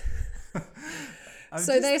days,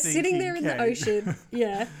 so they're sitting there in the ocean.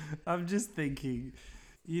 Yeah. I'm just thinking,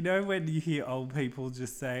 you know, when you hear old people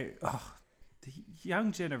just say, oh, the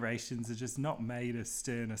young generations are just not made of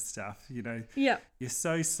sterner stuff, you know. Yeah. You're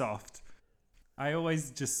so soft. I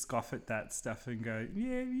always just scoff at that stuff and go,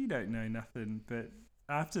 yeah, you don't know nothing. But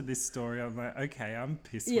after this story, I'm like, okay, I'm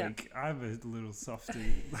piss weak. I'm a little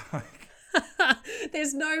softy.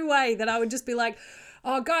 There's no way that I would just be like,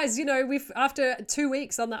 oh, guys, you know, we've after 2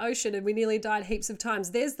 weeks on the ocean and we nearly died heaps of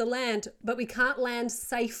times. There's the land, but we can't land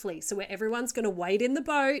safely. So everyone's going to wait in the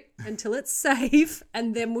boat until it's safe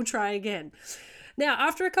and then we'll try again. Now,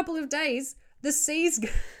 after a couple of days, the seas,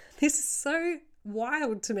 this is so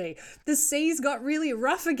wild to me. The seas got really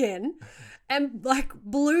rough again and like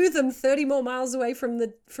blew them 30 more miles away from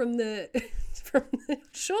the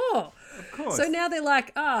shore. Of course. So now they're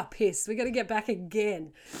like, piss, we got to get back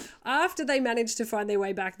again. After they managed to find their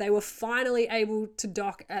way back, they were finally able to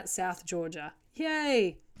dock at South Georgia.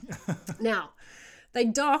 Yay. Now, they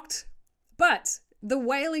docked, but the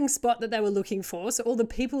whaling spot that they were looking for, so all the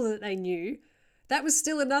people that they knew, that was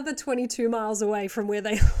still another 22 miles away from where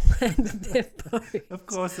they landed their boat. Of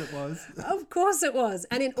course it was. Of course it was.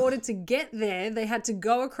 And in order to get there, they had to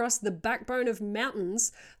go across the backbone of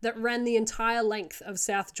mountains that ran the entire length of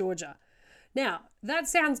South Georgia. Now, that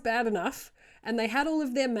sounds bad enough, and they had all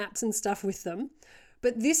of their maps and stuff with them,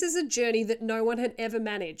 but this is a journey that no one had ever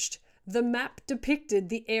managed. The map depicted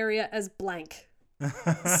the area as blank.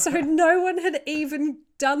 So no one had even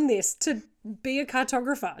done this to be a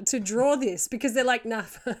cartographer, to draw this, because they're like, nah,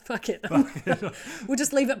 fuck it. We'll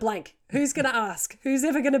just leave it blank. Who's going to ask? Who's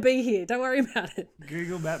ever going to be here? Don't worry about it.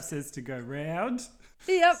 Google Maps says to go round.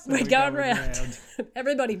 Yep, so we're going round.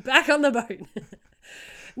 Everybody back on the boat.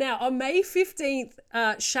 Now, on May 15th,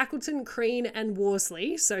 Shackleton, Crean and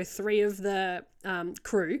Worsley, so three of the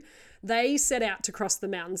crew, they set out to cross the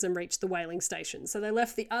mountains and reach the whaling station. So they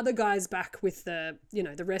left the other guys back with the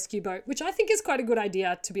rescue boat, which I think is quite a good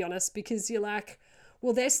idea, to be honest, because you're like,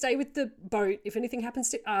 well, they stay with the boat. If anything happens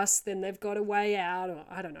to us, then they've got a way out, or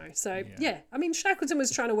I don't know. So, yeah, I mean, Shackleton was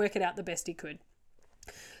trying to work it out the best he could.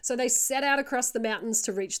 So they set out across the mountains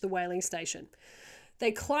to reach the whaling station.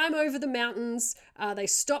 They climb over the mountains, they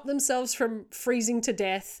stop themselves from freezing to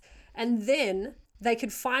death, and then they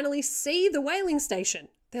could finally see the whaling station.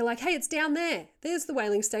 They're like, hey, it's down there. There's the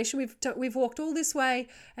whaling station. We've walked all this way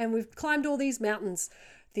and we've climbed all these mountains.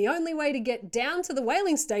 The only way to get down to the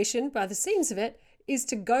whaling station, by the seams of it, is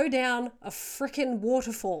to go down a frickin'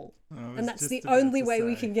 waterfall. And that's the only way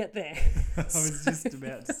we can get there. I was just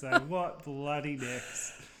about to say, what bloody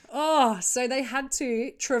necks. Oh, so they had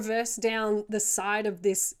to traverse down the side of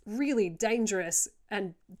this really dangerous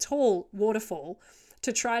and tall waterfall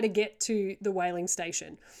to try to get to the whaling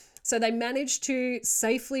station. So they managed to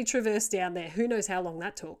safely traverse down there. Who knows how long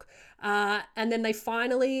that took. And then they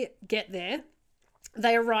finally get there.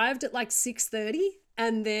 They arrived at like 6:30,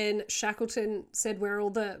 and then Shackleton said, where are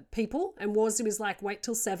all the people? And Worsley was like, wait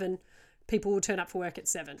till 7. People will turn up for work at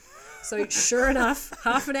 7. So sure enough,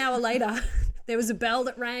 half an hour later, there was a bell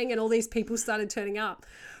that rang and all these people started turning up.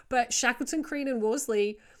 But Shackleton, Crean and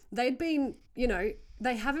Worsley, they'd been,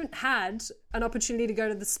 they haven't had an opportunity to go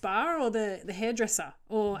to the spa or the hairdresser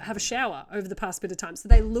or have a shower over the past bit of time. So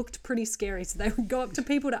they looked pretty scary. So they would go up to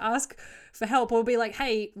people to ask for help or be like,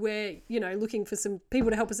 hey, we're, looking for some people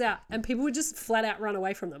to help us out. And people would just flat out run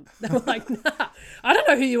away from them. They were like, nah, I don't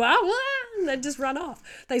know who you are. And they'd just run off.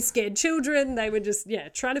 They scared children. They were just,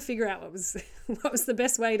 trying to figure out what was the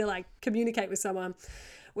best way to like communicate with someone.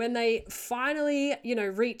 When they finally,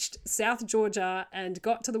 reached South Georgia and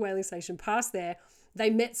got to the whaling station past there, they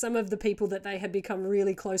met some of the people that they had become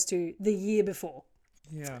really close to the year before.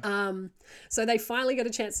 Yeah. So they finally got a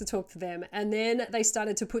chance to talk to them, and then they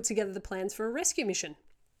started to put together the plans for a rescue mission.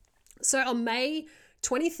 So on May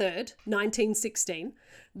 23rd, 1916,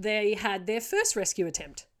 they had their first rescue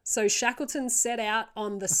attempt. So Shackleton set out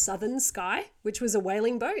on the Southern Sky, which was a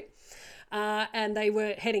whaling boat, and they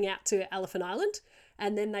were heading out to Elephant Island,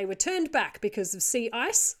 and then they were turned back because of sea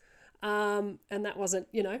ice. And that wasn't,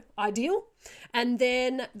 ideal. And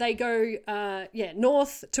then they go,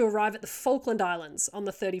 north to arrive at the Falkland Islands on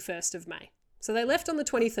the 31st of May. So they left on the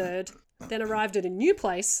 23rd, then arrived at a new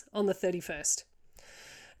place on the 31st.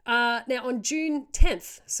 Now on June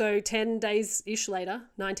 10th, so 10 days-ish later,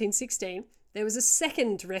 1916, there was a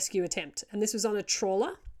second rescue attempt, and this was on a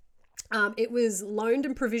trawler. It was loaned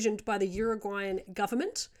and provisioned by the Uruguayan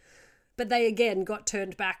government, but they again got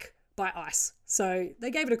turned back by ice. So they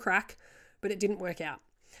gave it a crack, but it didn't work out.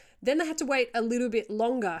 Then they had to wait a little bit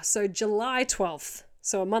longer. So July 12th,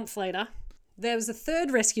 so a month later, there was a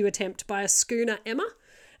third rescue attempt by a schooner Emma,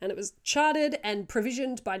 and it was chartered and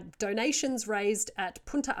provisioned by donations raised at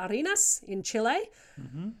Punta Arenas in Chile,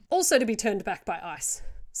 also to be turned back by ice.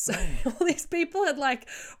 So all these people had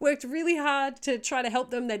worked really hard to try to help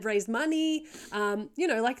them. They'd raised money,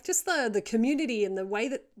 just the community and the way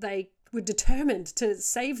that they were determined to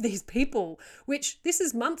save these people, which this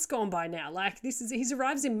is months gone by now. He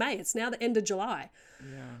arrives in May. It's now the end of July.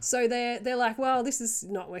 Yeah. So they're like, well, this is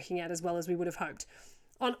not working out as well as we would have hoped.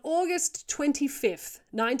 On August 25th,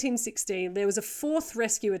 1916, there was a fourth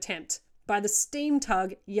rescue attempt by the steam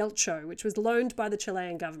tug Yelcho, which was loaned by the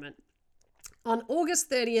Chilean government. On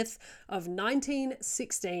August 30th of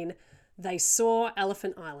 1916, they saw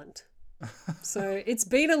Elephant Island. So it's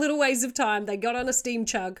been a little ways of time. They got on a steam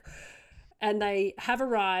chug and they have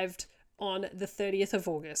arrived on the 30th of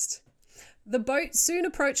August. The boat soon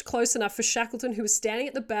approached close enough for Shackleton, who was standing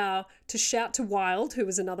at the bow, to shout to Wild, who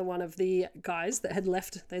was another one of the guys that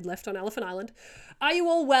they'd left on Elephant Island, "Are you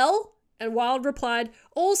all well?" And Wild replied,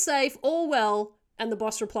 "All safe, all well." And the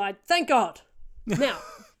boss replied, "Thank God." Now,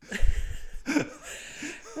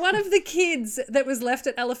 one of the kids that was left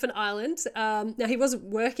at Elephant Island, now he wasn't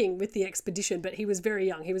working with the expedition, but he was very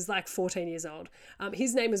young. He was 14 years old.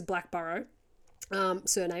 His name was Blackburrow,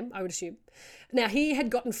 surname, I would assume. Now, he had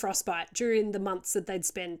gotten frostbite during the months that they'd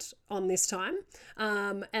spent on this time,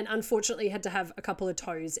 and unfortunately had to have a couple of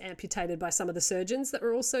toes amputated by some of the surgeons that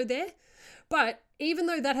were also there. But even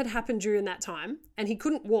though that had happened during that time and he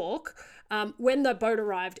couldn't walk, when the boat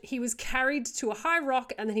arrived, he was carried to a high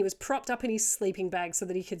rock and then he was propped up in his sleeping bag so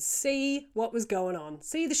that he could see what was going on,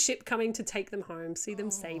 see the ship coming to take them home, see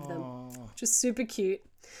them save them, which is super cute.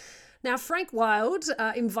 Now, Frank Wild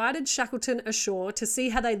invited Shackleton ashore to see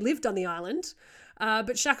how they lived on the island,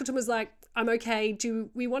 but Shackleton was like, "I'm okay. Do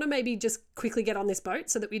we want to maybe just quickly get on this boat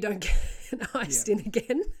so that we don't get iced in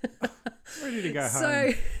again?" Ready to go home.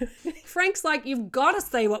 So Frank's like, "You've got to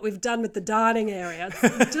see what we've done with the dining area.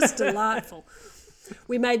 It's just delightful.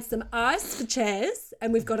 We made some ice for chairs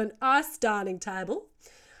and we've got an ice dining table."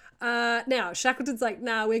 Now, Shackleton's like,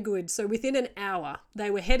 "Nah, we're good." So within an hour, they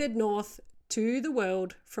were headed north to the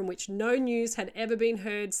world from which no news had ever been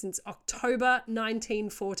heard since October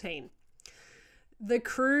 1914. The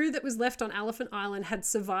crew that was left on Elephant Island had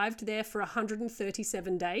survived there for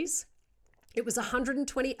 137 days. It was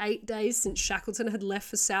 128 days since Shackleton had left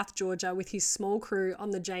for South Georgia with his small crew on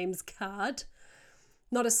the James Caird.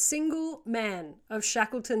 Not a single man of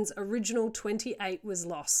Shackleton's original 28 was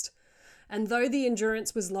lost. And though the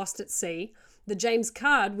Endurance was lost at sea, the James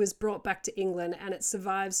Caird was brought back to England and it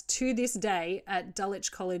survives to this day at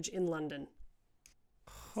Dulwich College in London.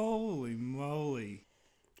 Holy moly.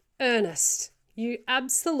 Ernest, you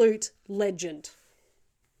absolute legend.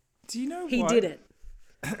 Do you know He what? did it.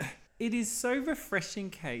 It is so refreshing,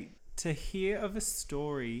 Kate, to hear of a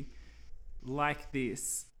story like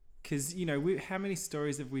this. Because, how many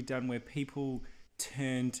stories have we done where people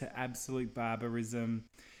turn to absolute barbarism?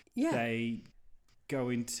 Yeah. They go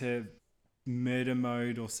into murder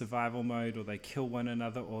mode or survival mode, or they kill one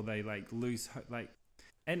another, or they lose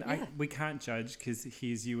and Yeah. we can't judge because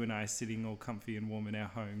here's you and I sitting all comfy and warm in our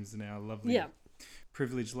homes and our lovely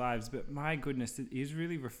privileged lives, but my goodness, it is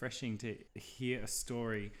really refreshing to hear a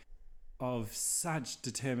story of such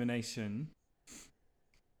determination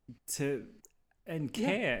and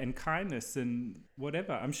care and kindness and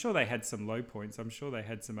whatever. I'm sure they had some low points. I'm sure they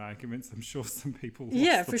had some arguments. I'm sure some people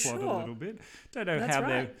lost the plot a little bit. Don't know how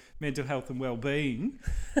their mental health and well-being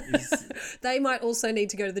is. They might also need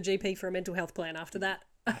to go to the GP for a mental health plan after that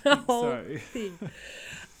whole thing.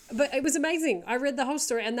 But it was amazing. I read the whole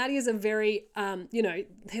story, and that is a very,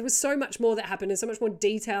 there was so much more that happened and so much more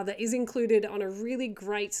detail that is included on a really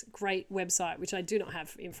great website, which I do not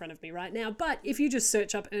have in front of me right now. But if you just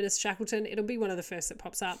search up Ernest Shackleton, it'll be one of the first that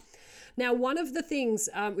pops up. Now, one of the things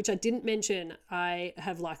which I didn't mention, I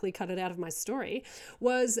have likely cut it out of my story,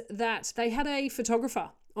 was that they had a photographer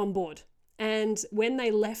on board. And when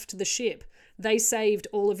they left the ship, they saved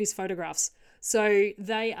all of his photographs. So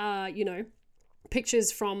they are,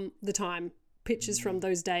 pictures from the time, pictures from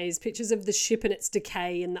those days, pictures of the ship and its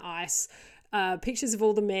decay in the ice, pictures of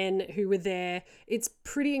all the men who were there. It's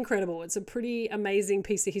pretty incredible. It's a pretty amazing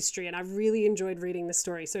piece of history, and I really enjoyed reading the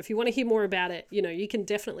story. So if you want to hear more about it, you can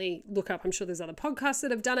definitely look up. I'm sure there's other podcasts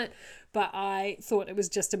that have done it, but I thought it was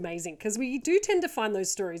just amazing because we do tend to find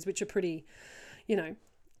those stories which are pretty,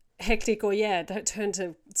 hectic or that turn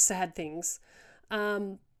to sad things.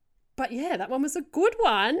 But yeah, that one was a good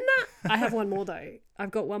one. I have one more though. I've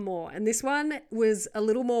got one more. And this one was a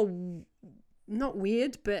little more, not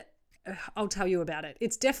weird, but I'll tell you about it.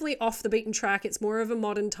 It's definitely off the beaten track. It's more of a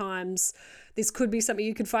modern times. This could be something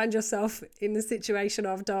you could find yourself in the situation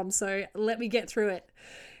of, Dom. So let me get through it.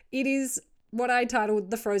 It is what I titled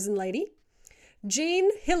The Frozen Lady. Jean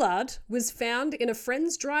Hillard was found in a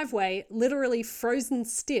friend's driveway, literally frozen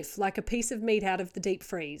stiff like a piece of meat out of the deep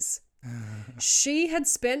freeze. She had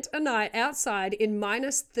spent a night outside in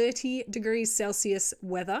minus 30 degrees Celsius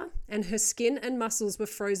weather, and her skin and muscles were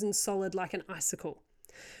frozen solid like an icicle.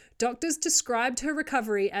 Doctors described her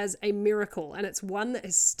recovery as a miracle, and it's one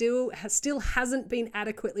that still hasn't been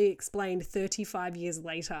adequately explained 35 years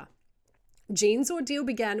later. Jean's ordeal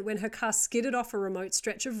began when her car skidded off a remote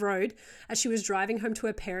stretch of road as she was driving home to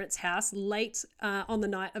her parents' house late on the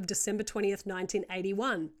night of December 20th,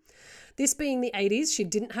 1981. This being the 80s, she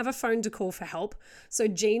didn't have a phone to call for help, so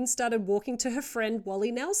Jean started walking to her friend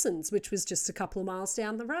Wally Nelson's, which was just a couple of miles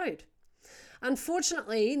down the road.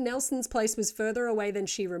 Unfortunately, Nelson's place was further away than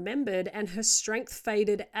she remembered, and her strength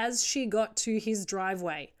faded as she got to his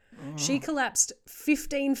driveway. She collapsed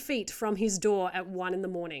 15 feet from his door at 1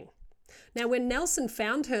 a.m. Now, when Nelson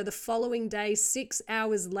found her the following day, 6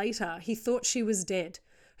 hours later, he thought she was dead.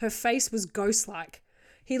 Her face was ghost-like.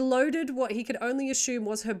 He loaded what he could only assume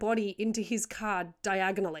was her body into his car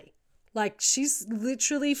diagonally. Like, she's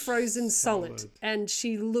literally frozen solid. And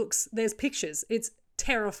she looks, there's pictures. It's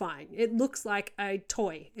terrifying. It looks like a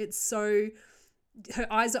toy. It's so, her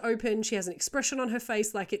eyes are open. She has an expression on her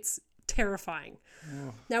face like it's terrifying.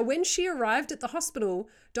 Oh. Now, when she arrived at the hospital,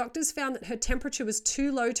 doctors found that her temperature was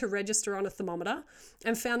too low to register on a thermometer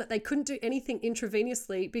and found that they couldn't do anything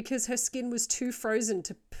intravenously because her skin was too frozen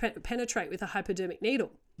to penetrate with a hypodermic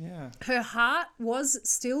needle. Yeah. Her heart was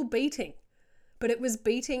still beating, but it was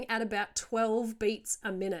beating at about 12 beats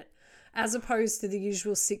a minute, as opposed to the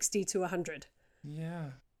usual 60 to 100.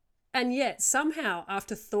 Yeah. And yet, somehow,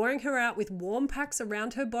 after thawing her out with warm packs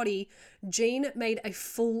around her body, Jean made a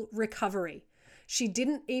full recovery. She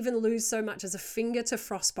didn't even lose so much as a finger to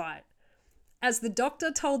frostbite. As the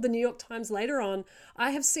doctor told the New York Times later on,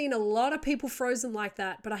 I have seen a lot of people frozen like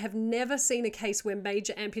that, but I have never seen a case where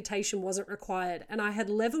major amputation wasn't required. And I had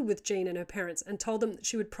leveled with Jean and her parents and told them that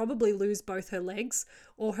she would probably lose both her legs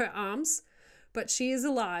or her arms, but she is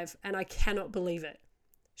alive and I cannot believe it.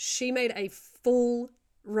 She made a full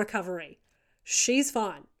recovery. She's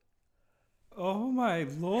fine. Oh my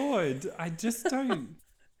Lord. I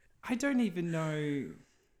don't even know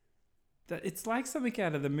that it's like something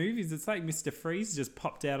out of the movies. It's like Mr. Freeze just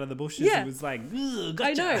popped out of the bushes and was like,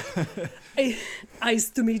 gotcha. I know. Nice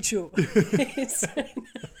to meet you.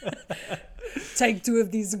 Take 2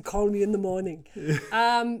 of these and call me in the morning.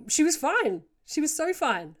 She was fine. She was so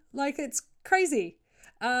fine. Like, it's crazy.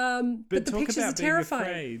 But the pictures are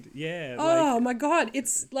terrifying. Yeah. Oh my God.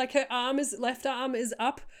 It's like her left arm is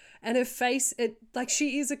up and her face,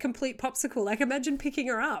 she is a complete popsicle. Like, imagine picking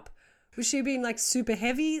her up. Was she being like super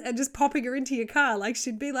heavy and just popping her into your car? Like,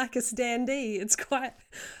 she'd be like a standee. It's quite,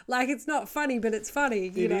 like, it's not funny, but it's funny,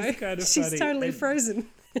 you know? Is kind of She's funny. totally frozen.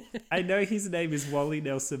 I know his name is Wally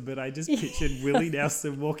Nelson, but I just pictured Willie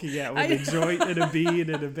Nelson walking out with a joint and a beard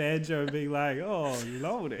and a banjo and being like, oh,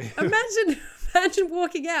 Lordy. Imagine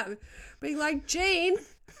walking out being like, Jean,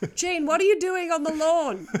 what are you doing on the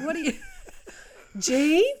lawn? What are you...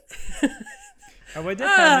 Jean? I wonder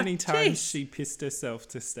how many times geez. she pissed herself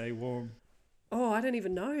to stay warm. Oh, I don't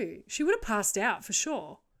even know. She would have passed out for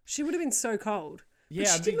sure. She would have been so cold. Yeah,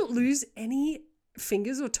 But she did not lose any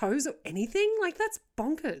fingers or toes or anything. Like, that's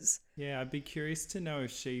bonkers. Yeah, I'd be curious to know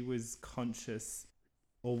if she was conscious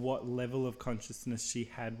or what level of consciousness she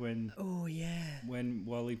had when Oh, yeah. when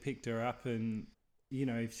Wally picked her up, and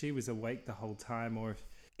if she was awake the whole time, or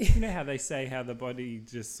if you know how they say how the body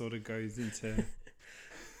just sort of goes into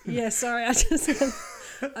Yeah, sorry. I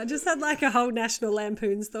just had like a whole National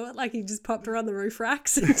Lampoon's thought. Like, he just popped her on the roof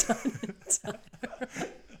racks and done.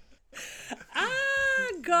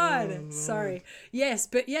 God. Oh, Sorry. Yes,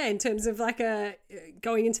 but yeah, in terms of like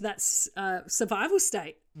going into that survival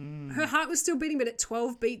state, her heart was still beating, but at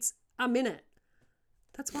 12 beats a minute.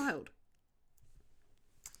 That's wild.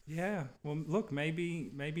 Yeah. Well, look,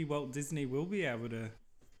 maybe Walt Disney will be able to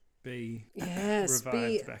be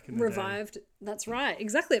revived back in the revived. That's right.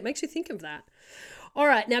 Exactly. It makes you think of that. All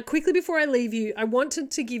right. Now, quickly before I leave you, I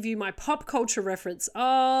wanted to give you my pop culture reference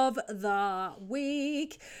of the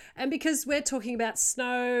week. And because we're talking about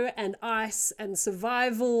snow and ice and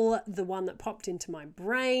survival, the one that popped into my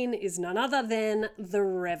brain is none other than The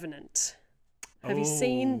Revenant. Have you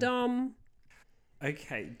seen, Dom?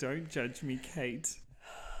 Okay, don't judge me, Kate.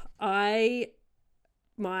 I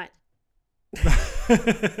might.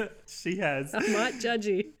 She has. I might judge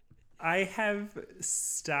you. I have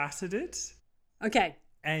started it. Okay.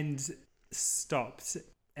 And stopped,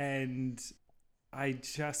 and I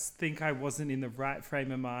just think I wasn't in the right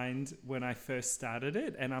frame of mind when I first started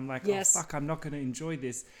it, and I'm like, yes. Oh fuck, I'm not going to enjoy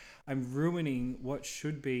this. I'm ruining what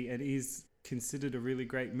should be and is considered a really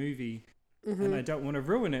great movie, and I don't want to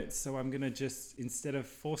ruin it, so I'm going to just, instead of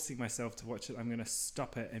forcing myself to watch it, I'm going to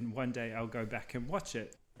stop it, and one day I'll go back and watch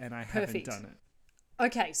it, and I haven't done it.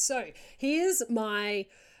 Okay, so here's my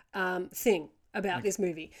thing about this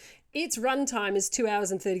movie. Its runtime is 2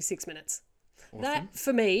 hours and 36 minutes. Awesome. That,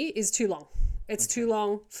 for me, is too long. It's too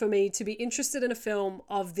long for me to be interested in a film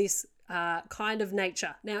of this kind of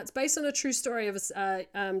nature. Now, it's based on a true story of a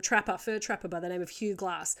fur trapper by the name of Hugh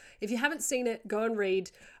Glass. If you haven't seen it, go and read.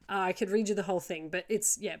 I could read you the whole thing, but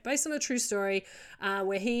it's, based on a true story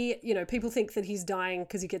where he, people think that he's dying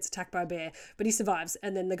because he gets attacked by a bear, but he survives,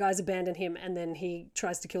 and then the guys abandon him, and then he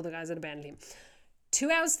tries to kill the guys that abandoned him. 2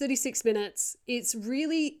 hours, 36 minutes. It's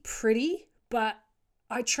really pretty, but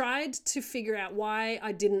I tried to figure out why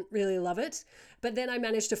I didn't really love it. But then I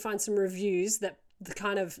managed to find some reviews that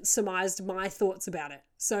kind of surmised my thoughts about it.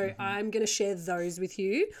 So I'm going to share those with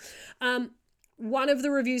you. One of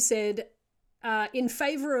the reviews said, in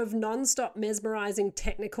favor of non-stop mesmerizing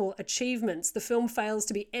technical achievements, the film fails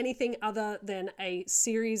to be anything other than a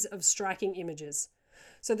series of striking images.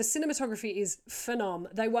 So the cinematography is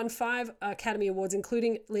phenomenal. They won 5 Academy Awards,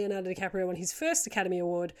 including Leonardo DiCaprio won his first Academy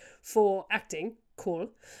Award for acting.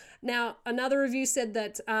 Cool. Now, another review said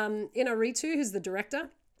that Inarritu, who's the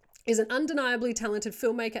director, is an undeniably talented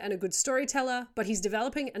filmmaker and a good storyteller, but he's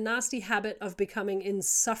developing a nasty habit of becoming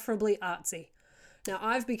insufferably artsy. Now,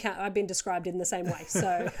 I've been described in the same way,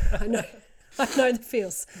 so I know the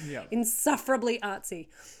feels. Yeah. Insufferably artsy.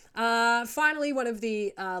 Finally, one of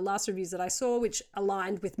the last reviews that I saw, which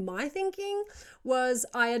aligned with my thinking, was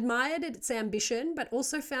I admired its ambition, but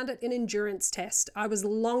also found it an endurance test. I was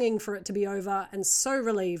longing for it to be over and so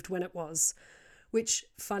relieved when it was, which,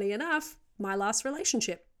 funny enough, my last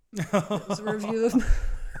relationship. It was a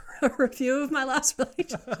review of my last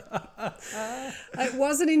relationship. It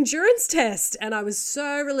was an endurance test, and I was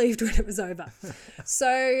so relieved when it was over.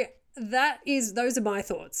 So those are my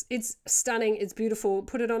thoughts. It's stunning. It's beautiful.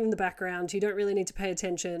 Put it on in the background. You don't really need to pay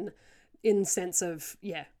attention in the sense of,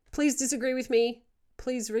 please disagree with me.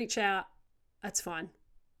 Please reach out. That's fine.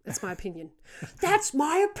 That's my opinion. That's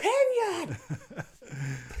my opinion.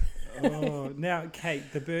 Now,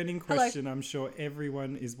 Kate, the burning question I'm sure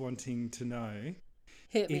everyone is wanting to know.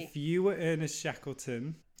 Hit me. If you were Ernest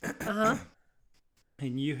Shackleton and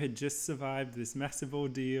you had just survived this massive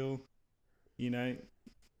ordeal,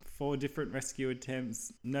 4 different rescue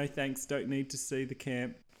attempts, no thanks, don't need to see the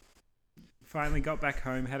camp, finally got back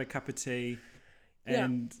home, had a cup of tea,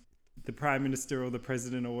 and the Prime Minister or the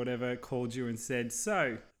President or whatever called you and said,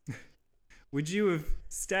 so, would you have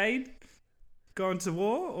stayed, gone to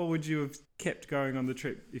war, or would you have kept going on the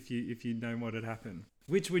trip if you'd known what had happened?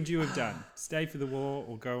 Which would you have done? Stay for the war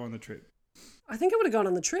or go on the trip? I think I would have gone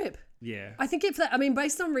on the trip. Yeah. I think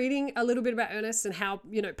based on reading a little bit about Ernest and how,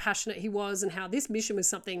 passionate he was and how this mission was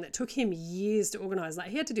something that took him years to organize. Like,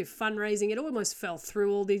 he had to do fundraising. It almost fell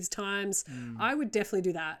through all these times. I would definitely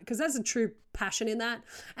do that because there's a true passion in that.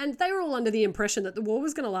 And they were all under the impression that the war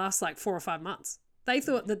was going to last like 4 or 5 months. They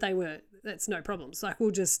thought that that's no problems. Like,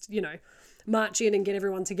 we'll just, march in and get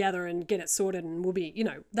everyone together and get it sorted, and we'll be,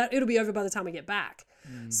 that it'll be over by the time we get back.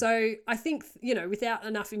 So I think, without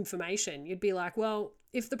enough information, you'd be like, well,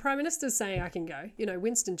 if the Prime Minister's saying I can go,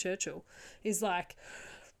 Winston Churchill is like,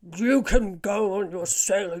 you can go on your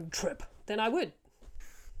sailing trip, then I would.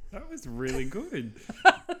 That was really good.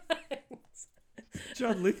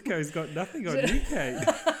 John Lithgow's got nothing on you, Kate.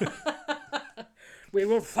 We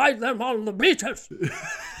will fight them on the beaches.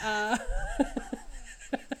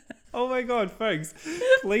 Oh my God, folks,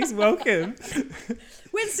 please welcome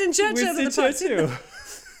Winston Churchill. Winston Churchill.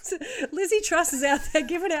 Lizzie Truss is out there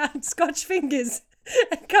giving out Scotch fingers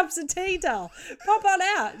and cups of tea, doll. Pop on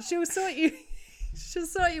out. She'll sort you. She'll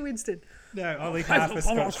sort you, Winston. No, only half a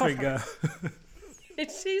Scotch finger.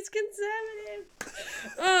 She's conservative.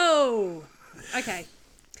 Oh, okay.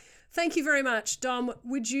 Thank you very much. Dom,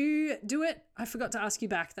 would you do it? I forgot to ask you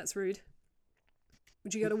back. That's rude.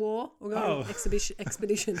 Would you go to war or go on an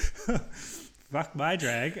expedition? Fuck my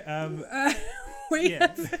drag. We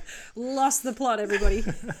have lost the plot, everybody.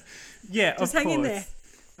 Yeah, Just of hang course. in there.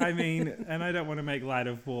 I mean, and I don't want to make light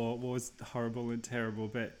of war. War's horrible and terrible,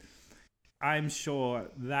 but I'm sure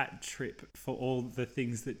that trip, for all the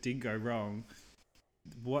things that did go wrong,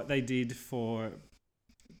 what they did for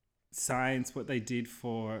science, what they did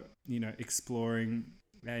for, exploring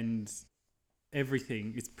and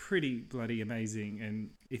everything is pretty bloody amazing.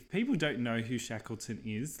 And if people don't know who Shackleton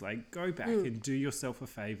is, like, go back and do yourself a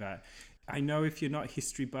favor. I know if you're not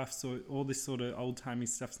history buffs or all this sort of old-timey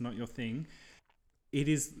stuff's not your thing,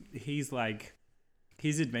 his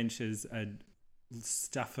adventures are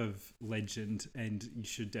stuff of legend, and you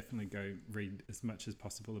should definitely go read as much as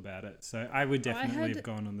possible about it. So I would definitely have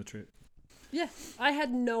gone on the trip. Yeah, I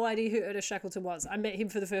had no idea who Ernest Shackleton was. I met him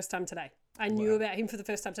for the first time today. I knew about him for the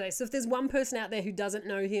first time today. So if there's one person out there who doesn't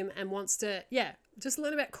know him and wants to, just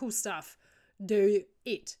learn about cool stuff, do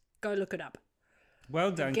it. Go look it up.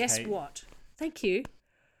 Well done, Guess Kate. what? Thank you.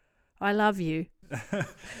 I love you.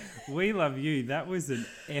 We love you. That was an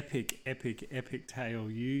epic, epic, epic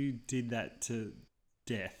tale. You did that to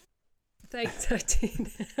death. Thanks, I did.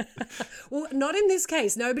 Well, not in this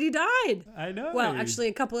case. Nobody died. I know. Well, actually,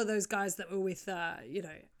 a couple of those guys that were with,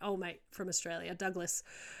 old mate from Australia, Douglas.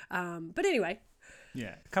 But anyway.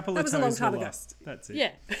 Yeah, a couple of toes were a long time ago. Lost. That's it.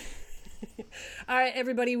 Yeah. All right,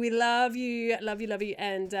 everybody, we love you. Love you, love you.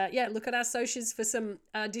 And look at our socials for some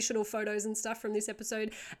additional photos and stuff from this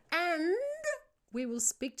episode. And we will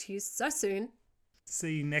speak to you so soon.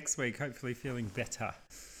 See you next week, hopefully feeling better.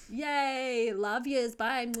 Yay. Love yous.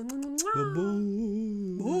 Bye. Bye.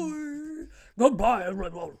 Goodbye,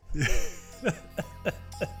 everyone.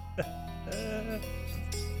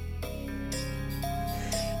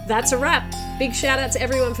 That's a wrap. Big shout out to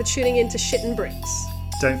everyone for tuning in to Shit and Bricks.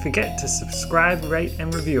 Don't forget to subscribe, rate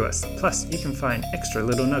and review us. Plus, you can find extra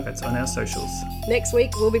little nuggets on our socials. Next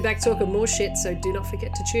week, we'll be back talking more shit, so do not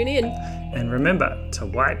forget to tune in. And remember to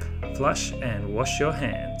wipe, flush and wash your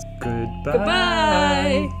hands. Goodbye.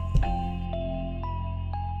 Goodbye.